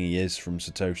everything he is from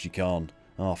Satoshi Kon.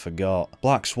 Oh, I forgot.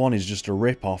 Black Swan is just a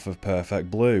rip-off of Perfect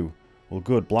Blue. Well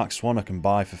good, Black Swan I can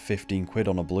buy for 15 quid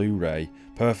on a Blu-ray.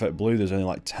 Perfect Blue, there's only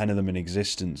like 10 of them in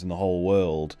existence in the whole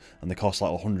world, and they cost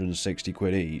like 160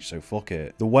 quid each, so fuck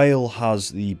it. The Whale has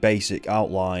the basic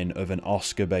outline of an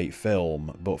Oscar bait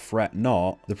film, but fret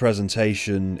not, the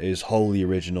presentation is wholly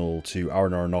original to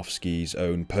Darren Aronofsky's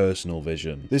own personal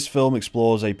vision. This film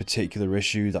explores a particular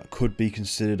issue that could be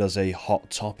considered as a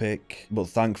hot topic, but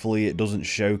thankfully it doesn't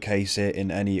showcase it in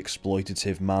any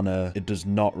exploitative manner. It does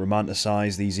not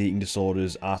romanticize these eating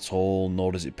disorders at all,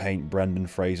 nor does it paint Brendan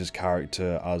Fraser's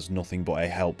character as nothing but a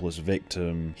helpless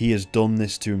victim. He has done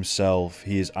this to himself.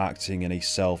 He is acting in a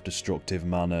self-destructive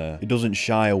manner. It doesn't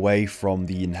shy away from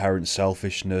the inherent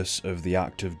selfishness of the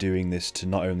act of doing this to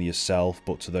not only yourself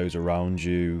but to those around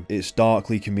you. It's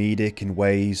darkly comedic in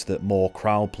ways that more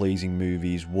crowd-pleasing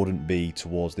movies wouldn't be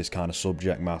towards this kind of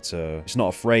subject matter. It's not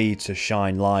afraid to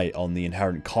shine light on the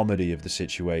inherent comedy of the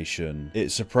situation.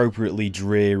 It's appropriately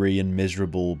dreary and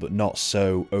miserable, but not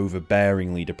so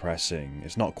overbearingly depressing.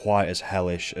 It's not quite as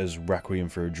hellish as Requiem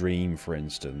for a Dream, for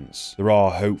instance. There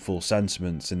are hopeful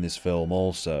sentiments in this film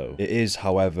also. It is,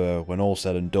 however, when all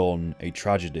said and done, a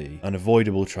tragedy. An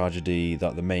avoidable tragedy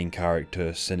that the main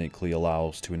character cynically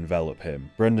allows to envelop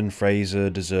him. Brendan Fraser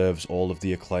deserves all of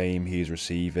the acclaim he is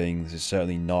receiving. This is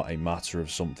certainly not a matter of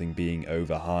something being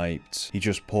overhyped. He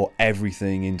just put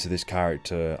everything into this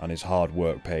character and his hard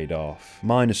work paid off.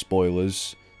 Minor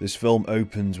spoilers. This film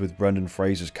opens with Brendan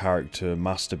Fraser's character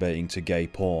masturbating to gay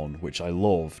porn, which I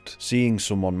loved. Seeing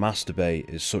someone masturbate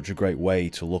is such a great way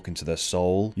to look into their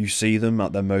soul. You see them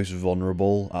at their most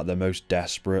vulnerable, at their most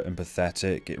desperate and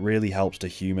pathetic. It really helps to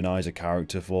humanize a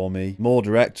character for me. More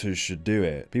directors should do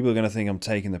it. People are going to think I'm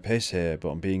taking the piss here, but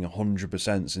I'm being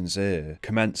 100% sincere.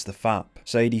 Commence the Fap.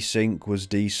 Sadie Sink was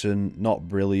decent, not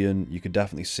brilliant. You could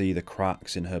definitely see the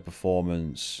cracks in her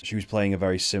performance. She was playing a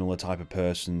very similar type of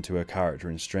person to her character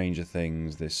in Stranger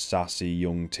Things, this sassy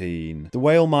young teen. The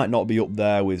Whale might not be up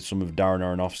there with some of Darren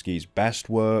Aronofsky's best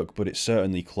work, but it's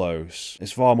certainly close.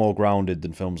 It's far more grounded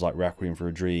than films like Requiem for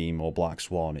a Dream or Black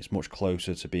Swan. It's much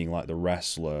closer to being like The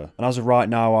Wrestler. And as of right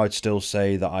now, I'd still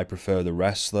say that I prefer The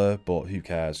Wrestler, but who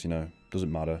cares, you know, doesn't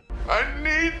matter. I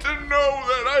need to know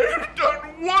that I have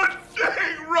done one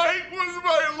thing right with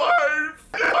my life.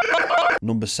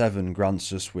 Number 7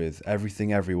 grants us with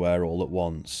Everything Everywhere All at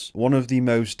Once. One of the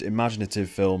most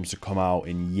imaginative films to come out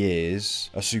in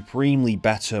years, a supremely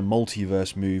better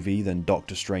multiverse movie than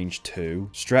Doctor Strange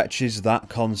 2, stretches that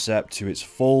concept to its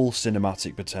full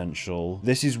cinematic potential.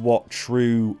 This is what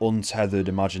true untethered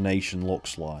imagination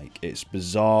looks like. It's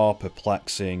bizarre,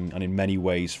 perplexing, and in many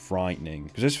ways frightening,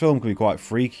 because this film can be quite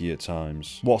freaky at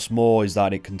times. What's more is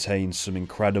that it contains some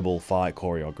incredible fight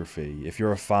choreography. If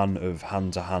you're a fan of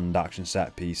hand-to-hand action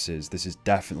set pieces, this is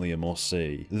definitely a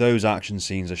must-see. Those action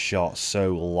scenes are shot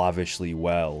so lavishly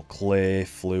well. Clear,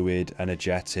 fluid,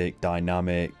 energetic,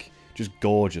 dynamic. Just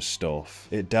gorgeous stuff.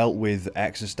 It dealt with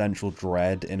existential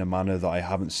dread in a manner that I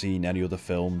haven't seen any other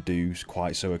film do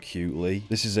quite so acutely.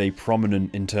 This is a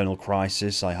prominent internal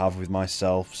crisis I have with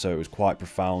myself, so it was quite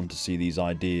profound to see these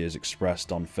ideas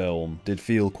expressed on film. Did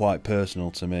feel quite personal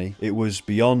to me. It was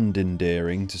beyond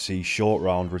endearing to see Short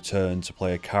Round return to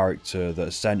play a character that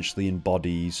essentially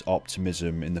embodies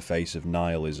optimism in the face of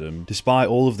nihilism. Despite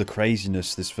all of the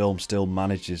craziness, this film still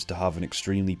manages to have an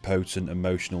extremely potent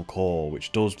emotional core,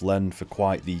 which does lend for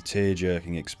quite the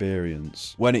tear-jerking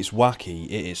experience. When it's wacky,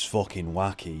 it is fucking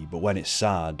wacky, but when it's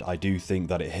sad, I do think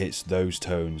that it hits those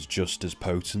tones just as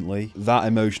potently. That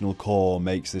emotional core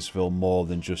makes this film more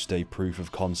than just a proof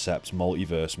of concept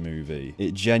multiverse movie.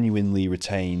 It genuinely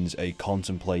retains a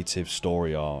contemplative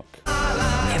story arc.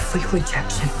 Every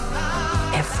rejection,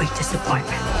 every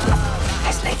disappointment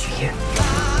has led you here.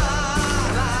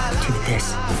 To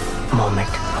this moment.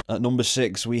 At number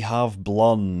 6, we have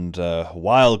Blonde.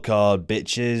 Wildcard,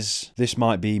 bitches. This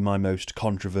might be my most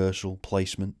controversial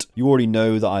placement. You already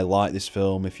know that I like this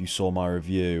film if you saw my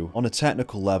review. On a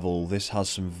technical level, this has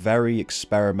some very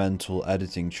experimental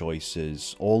editing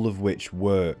choices, all of which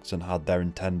worked and had their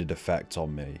intended effect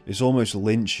on me. It's almost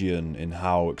Lynchian in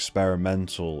how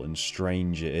experimental and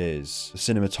strange it is. The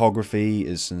cinematography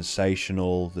is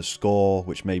sensational. The score,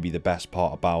 which may be the best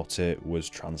part about it, was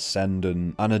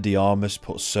transcendent. Ana de Armas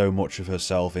put so much of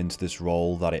herself into this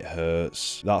role that it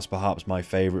hurts. That's perhaps my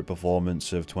favourite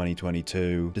performance of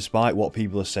 2022. Despite what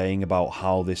people are saying about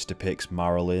how this depicts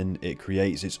Marilyn, it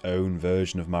creates its own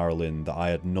version of Marilyn that I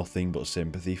had nothing but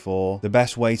sympathy for. The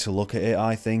best way to look at it,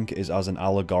 I think, is as an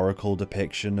allegorical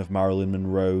depiction of Marilyn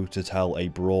Monroe to tell a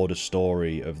broader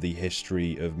story of the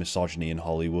history of misogyny in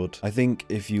Hollywood. I think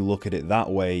if you look at it that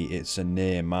way, it's a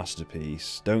near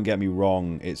masterpiece. Don't get me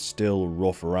wrong, it's still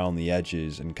rough around the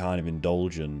edges and kind of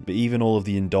indulgent, but even all of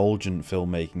the indulgent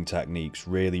filmmaking techniques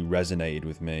really resonated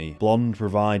with me. Blonde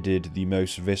provided the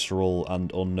most visceral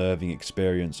and unnerving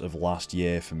experience of last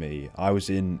year for me. I was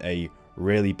in a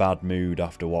really bad mood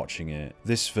after watching it.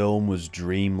 This film was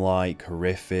dreamlike,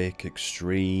 horrific,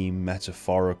 extreme,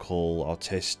 metaphorical,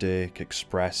 artistic,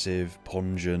 expressive,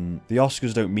 pungent. The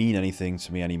Oscars don't mean anything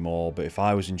to me anymore, but if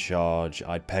I was in charge,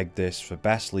 I'd peg this for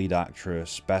Best Lead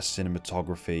Actress, Best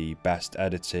Cinematography, Best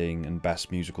Editing, and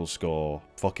Best Musical Score.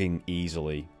 Fucking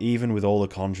easily. Even with all the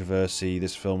controversy,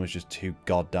 this film is just too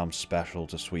goddamn special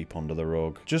to sweep under the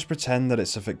rug. Just pretend that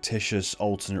it's a fictitious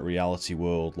alternate reality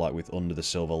world like with Under the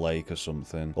Silver Lake or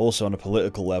something. Also, on a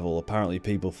political level, apparently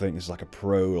people think this is like a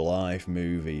pro-life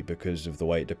movie because of the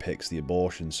way it depicts the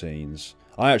abortion scenes.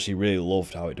 I actually really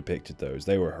loved how it depicted those.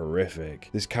 They were horrific.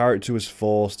 This character was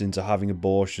forced into having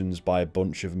abortions by a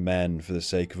bunch of men for the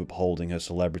sake of upholding her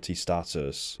celebrity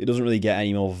status. It doesn't really get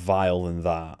any more vile than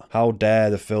that. How dare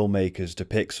the filmmakers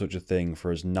depict such a thing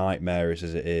for as nightmarish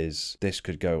as it is. This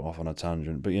could go off on a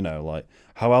tangent, but you know, like,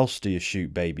 how else do you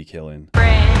shoot baby killing?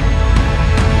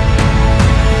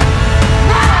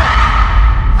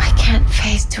 I can't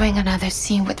face doing another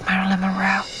scene with Marilyn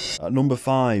Monroe. At number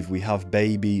 5, we have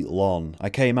Baby Lon. I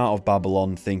came out of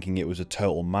Babylon thinking it was a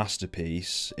total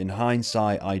masterpiece. In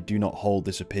hindsight, I do not hold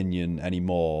this opinion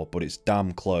anymore, but it's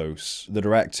damn close. The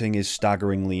directing is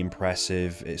staggeringly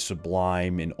impressive, it's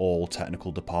sublime in all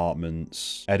technical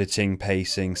departments. Editing,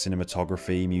 pacing,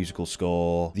 cinematography, musical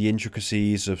score. The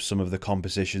intricacies of some of the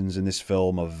compositions in this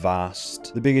film are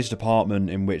vast. The biggest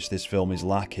department in which this film is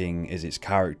lacking is its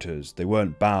characters. They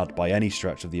weren't bad by any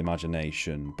stretch of of the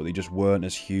imagination, but they just weren't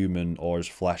as human or as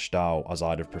fleshed out as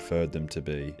I'd have preferred them to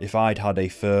be. If I'd had a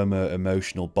firmer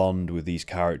emotional bond with these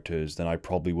characters, then I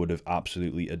probably would have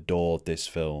absolutely adored this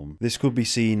film. This could be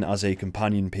seen as a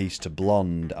companion piece to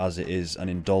Blonde, as it is an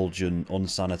indulgent,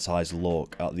 unsanitized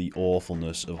look at the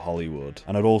awfulness of Hollywood.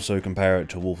 And I'd also compare it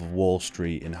to Wolf of Wall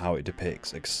Street in how it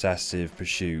depicts excessive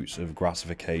pursuits of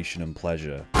gratification and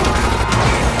pleasure.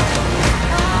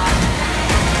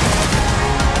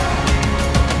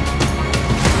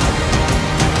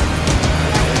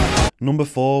 Number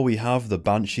 4, we have The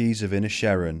Banshees of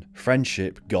Inisherin,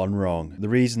 Friendship Gone Wrong. The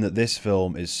reason that this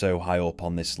film is so high up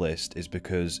on this list is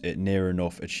because it near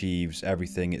enough achieves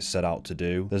everything it set out to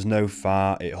do. There's no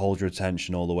fat, it holds your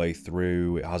attention all the way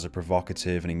through, it has a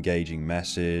provocative and engaging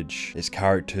message, its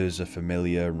characters are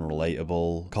familiar and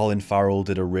relatable. Colin Farrell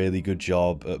did a really good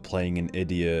job at playing an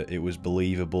idiot, it was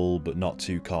believable but not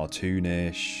too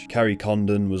cartoonish. Kerry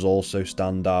Condon was also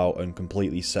standout and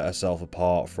completely set herself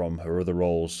apart from her other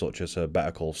roles such as her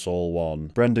Better Call Saul one.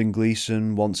 Brendan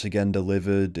Gleeson once again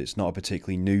delivered. It's not a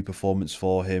particularly new performance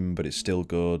for him, but it's still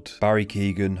good. Barry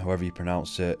Keoghan, however you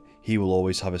pronounce it, he will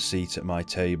always have a seat at my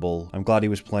table. I'm glad he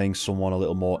was playing someone a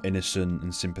little more innocent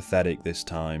and sympathetic this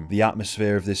time. The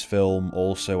atmosphere of this film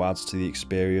also adds to the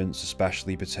experience,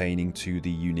 especially pertaining to the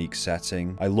unique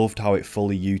setting. I loved how it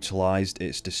fully utilised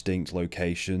its distinct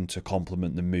location to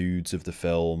complement the moods of the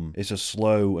film. It's a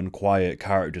slow and quiet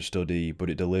character study,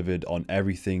 but it delivered on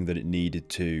everything that it needed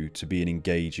to be an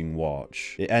engaging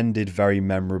watch. It ended very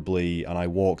memorably, and I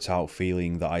walked out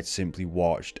feeling that I'd simply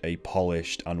watched a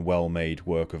polished and well-made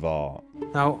work of art.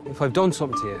 Now, if I've done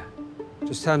something to you,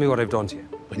 just tell me what I've done to you.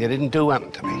 Well, you didn't do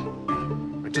anything to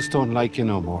me. I just don't like you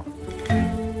no more.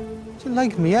 You didn't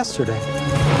like me yesterday.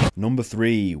 Number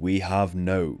 3, we have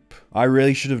Nope. I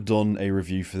really should have done a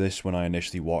review for this when I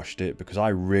initially watched it, because I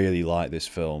really like this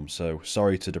film, so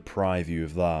sorry to deprive you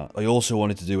of that. I also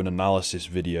wanted to do an analysis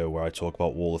video where I talk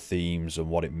about all the themes and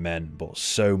what it meant, but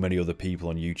so many other people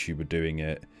on YouTube are doing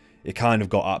it. It kind of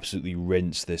got absolutely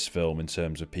rinsed, this film, in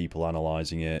terms of people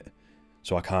analysing it,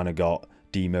 so I kind of got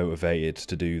demotivated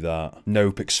to do that.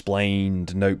 Nope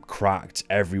explained, Nope cracked,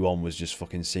 everyone was just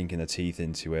fucking sinking their teeth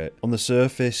into it. On the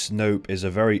surface, Nope is a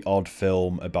very odd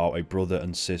film about a brother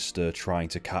and sister trying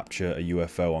to capture a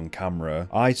UFO on camera.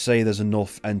 I'd say there's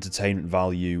enough entertainment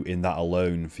value in that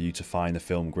alone for you to find the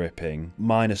film gripping.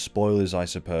 Minor spoilers, I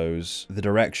suppose. The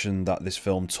direction that this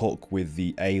film took with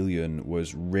the alien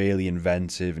was really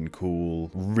inventive and cool.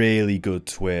 Really good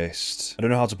twist. I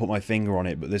don't know how to put my finger on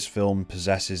it, but this film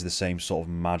possesses the same sort of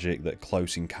magic that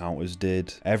Close Encounters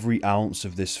did. Every ounce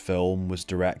of this film was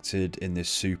directed in this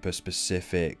super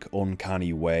specific,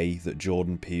 uncanny way that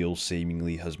Jordan Peele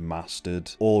seemingly has mastered.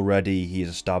 Already he has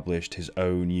established his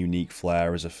own unique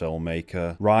flair as a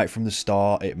filmmaker. Right from the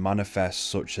start, it manifests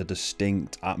such a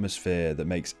distinct atmosphere that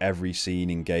makes every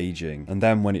scene engaging. And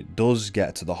then when it does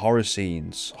get to the horror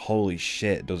scenes, holy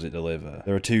shit does it deliver.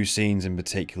 There are 2 scenes in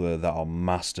particular that are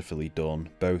masterfully done,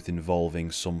 both involving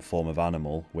some form of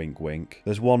animal, wink wink.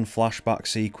 There's one flashback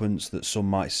sequence that some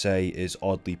might say is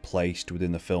oddly placed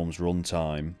within the film's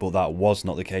runtime, but that was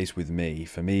not the case with me.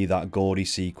 For me, that gaudy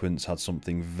sequence had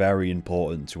something very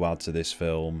important to add to this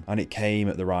film, and it came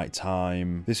at the right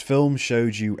time. This film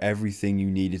showed you everything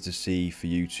you needed to see for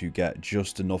you to get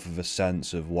just enough of a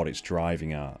sense of what it's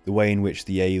driving at. The way in which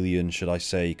the alien, should I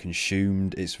say,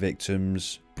 consumed its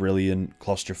victims, brilliant,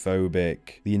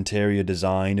 claustrophobic. The interior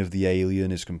design of the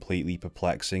alien is completely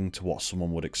perplexing to what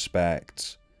someone would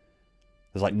expect.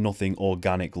 There's like nothing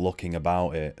organic looking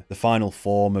about it. The final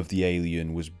form of the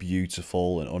alien was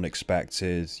beautiful and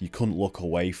unexpected. You couldn't look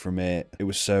away from it. It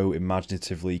was so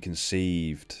imaginatively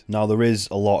conceived. Now there is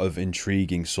a lot of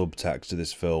intriguing subtext to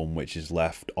this film which is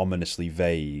left ominously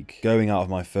vague. Going out of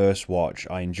my first watch,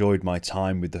 I enjoyed my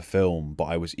time with the film, but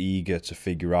I was eager to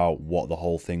figure out what the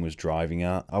whole thing was driving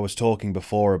at. I was talking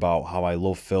before about how I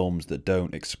love films that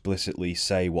don't explicitly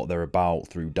say what they're about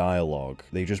through dialogue.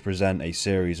 They just present a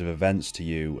series of events to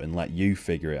you and let you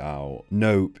figure it out.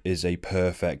 Nope is a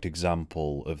perfect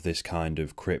example of this kind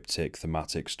of cryptic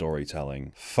thematic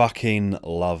storytelling. Fucking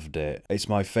loved it. It's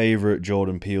my favourite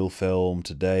Jordan Peele film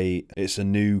to date. It's a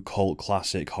new cult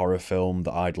classic horror film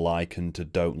that I'd liken to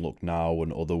Don't Look Now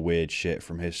and other weird shit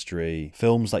from history.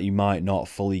 Films that you might not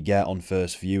fully get on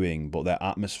first viewing, but their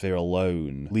atmosphere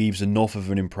alone leaves enough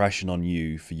of an impression on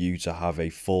you for you to have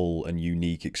a full and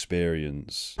unique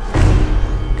experience.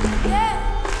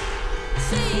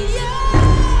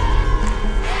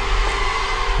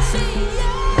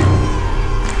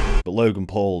 But Logan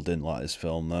Paul didn't like this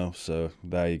film though, so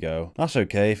there you go. That's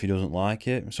okay if he doesn't like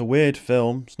it. It's a weird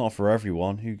film, it's not for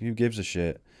everyone, who gives a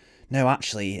shit? No,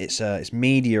 actually, it's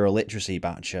media illiteracy,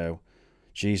 Batcho.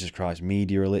 Jesus Christ,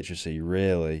 media illiteracy,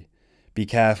 really? Be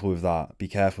careful with that. Be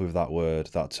careful with that word,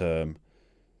 that term.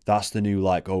 That's the new,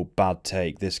 like, oh, bad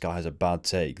take. This guy has a bad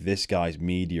take. This guy's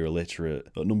media illiterate.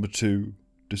 At number 2,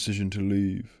 Decision to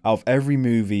Leave. Out of every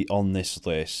movie on this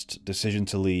list, Decision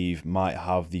to Leave might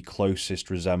have the closest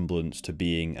resemblance to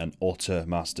being an utter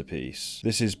masterpiece.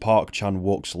 This is Park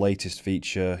Chan-wook's latest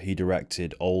feature. He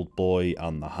directed Old Boy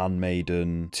and The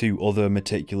Handmaiden, 2 other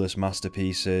meticulous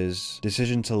masterpieces.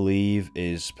 Decision to Leave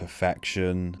is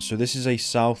perfection. So this is a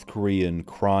South Korean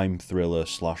crime thriller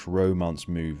 / romance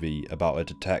movie about a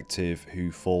detective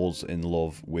who falls in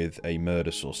love with a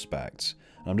murder suspect.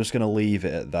 I'm just going to leave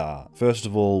it at that. First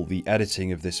of all, the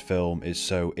editing of this film is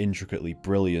so intricately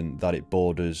brilliant that it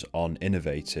borders on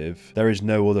innovative. There is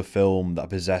no other film that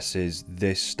possesses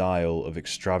this style of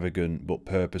extravagant but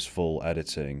purposeful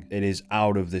editing. It is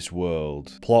out of this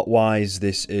world. Plot-wise,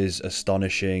 this is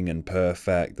astonishing and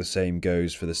perfect. The same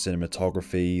goes for the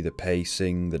cinematography, the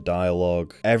pacing, the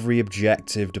dialogue. Every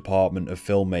objective department of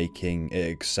filmmaking it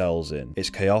excels in.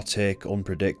 It's chaotic,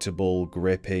 unpredictable,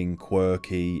 gripping,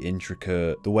 quirky,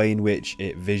 intricate. The way in which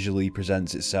it visually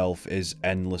presents itself is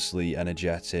endlessly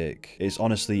energetic. It's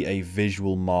honestly a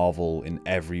visual marvel in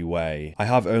every way. I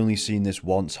have only seen this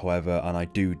once, however, and I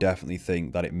do definitely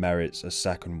think that it merits a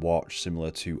second watch similar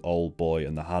to Old Boy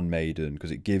and The Handmaiden,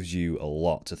 because it gives you a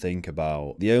lot to think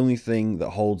about. The only thing that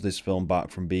holds this film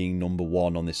back from being number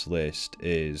 1 on this list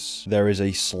is there is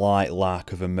a slight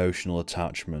lack of emotional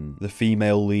attachment. The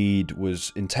female lead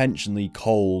was intentionally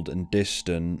cold and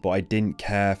distant, but I didn't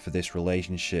care for this relationship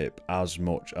as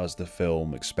much as the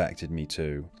film expected me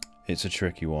to. It's a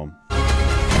tricky one.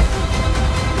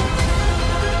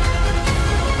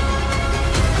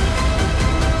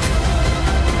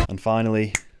 And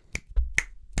finally,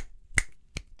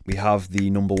 we have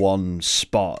the number 1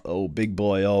 spot. Oh, big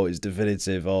boy. Oh, it's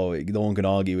definitive. Oh, no one can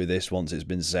argue with this once it's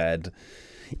been said.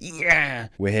 Yeah!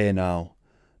 We're here now.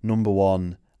 Number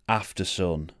 1, After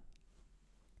Sun.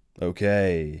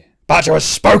 Okay. Batcho has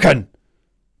spoken!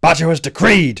 Batcho has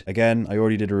decreed! Again, I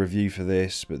already did a review for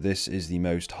this, but this is the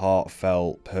most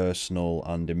heartfelt, personal,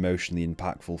 and emotionally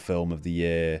impactful film of the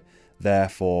year.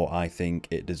 Therefore, I think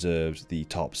it deserves the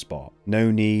top spot. No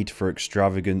need for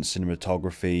extravagant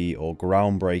cinematography or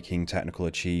groundbreaking technical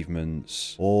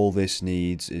achievements. All this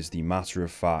needs is the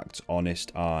matter-of-fact,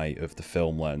 honest eye of the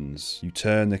film lens. You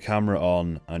turn the camera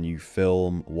on and you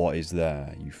film what is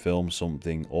there. You film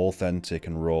something authentic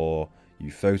and raw. You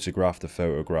photograph the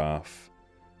photograph.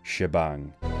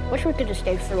 Shebang. Wish we could have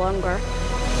stayed for longer.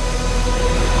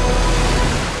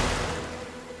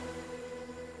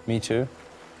 Me too.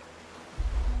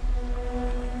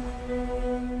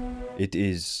 It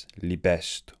is the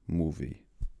best movie,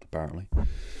 apparently.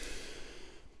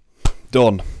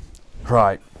 Done.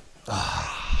 Right.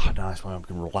 Nice one. I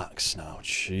can relax now.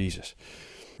 Jesus.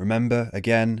 Remember,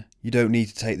 again, you don't need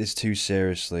to take this too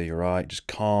seriously, alright? Just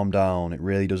calm down. It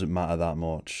really doesn't matter that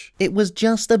much. It was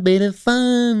just a bit of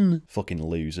fun. Fucking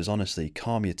losers, honestly.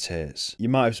 Calm your tits. You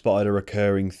might have spotted a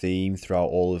recurring theme throughout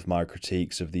all of my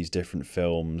critiques of these different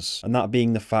films, and that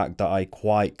being the fact that I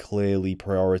quite clearly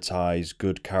prioritise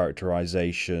good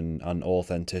characterisation and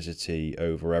authenticity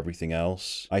over everything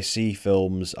else. I see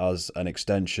films as an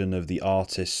extension of the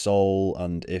artist's soul,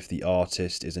 and if the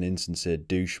artist is an insincere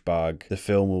douchebag, the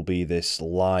film will be this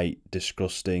light,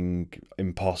 disgusting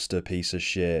imposter piece of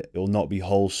shit. It'll not be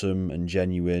wholesome and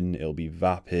genuine, it'll be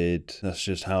vapid. That's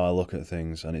just how I look at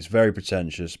things, and it's very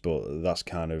pretentious, but that's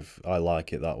kind of, I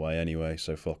like it that way anyway,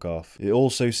 so fuck off. It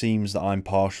also seems that I'm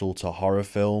partial to horror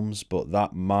films, but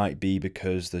that might be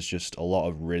because there's just a lot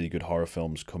of really good horror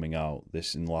films coming out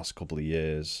in the last couple of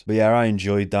years. But yeah, I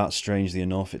enjoyed that, strangely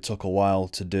enough. It took a while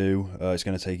to do. It's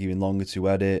going to take even longer to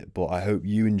edit, but I hope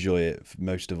you enjoy it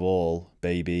most of all,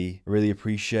 baby. I really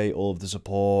appreciate all of the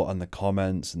support and the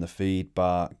comments and the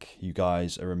feedback. You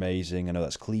guys are amazing. I know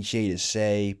that's cliche to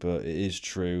say, but it is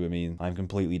true. I mean, I'm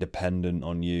completely dependent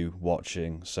on you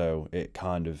watching, so it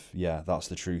kind of, yeah, that's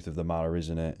the truth of the matter,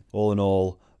 isn't it? All in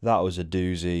all, that was a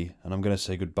doozy, and I'm going to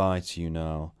say goodbye to you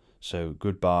now. So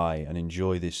goodbye and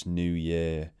enjoy this new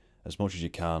year as much as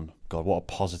you can. God, what a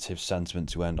positive sentiment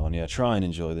to end on. Yeah, try and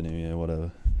enjoy the new year,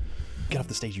 whatever. Get off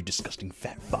the stage, you disgusting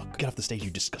fat fuck. Get off the stage, you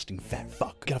disgusting fat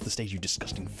fuck. Get off the stage, you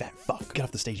disgusting fat fuck. Get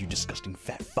off the stage, you disgusting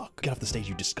fat fuck. Get off the stage,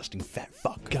 you disgusting fat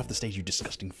fuck. Get off the stage, you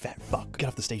disgusting fat fuck. Get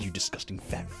off the stage, you disgusting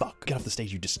fat fuck. Get off the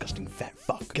stage, you disgusting fat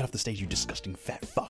fuck. Get off the stage, you disgusting fat fuck.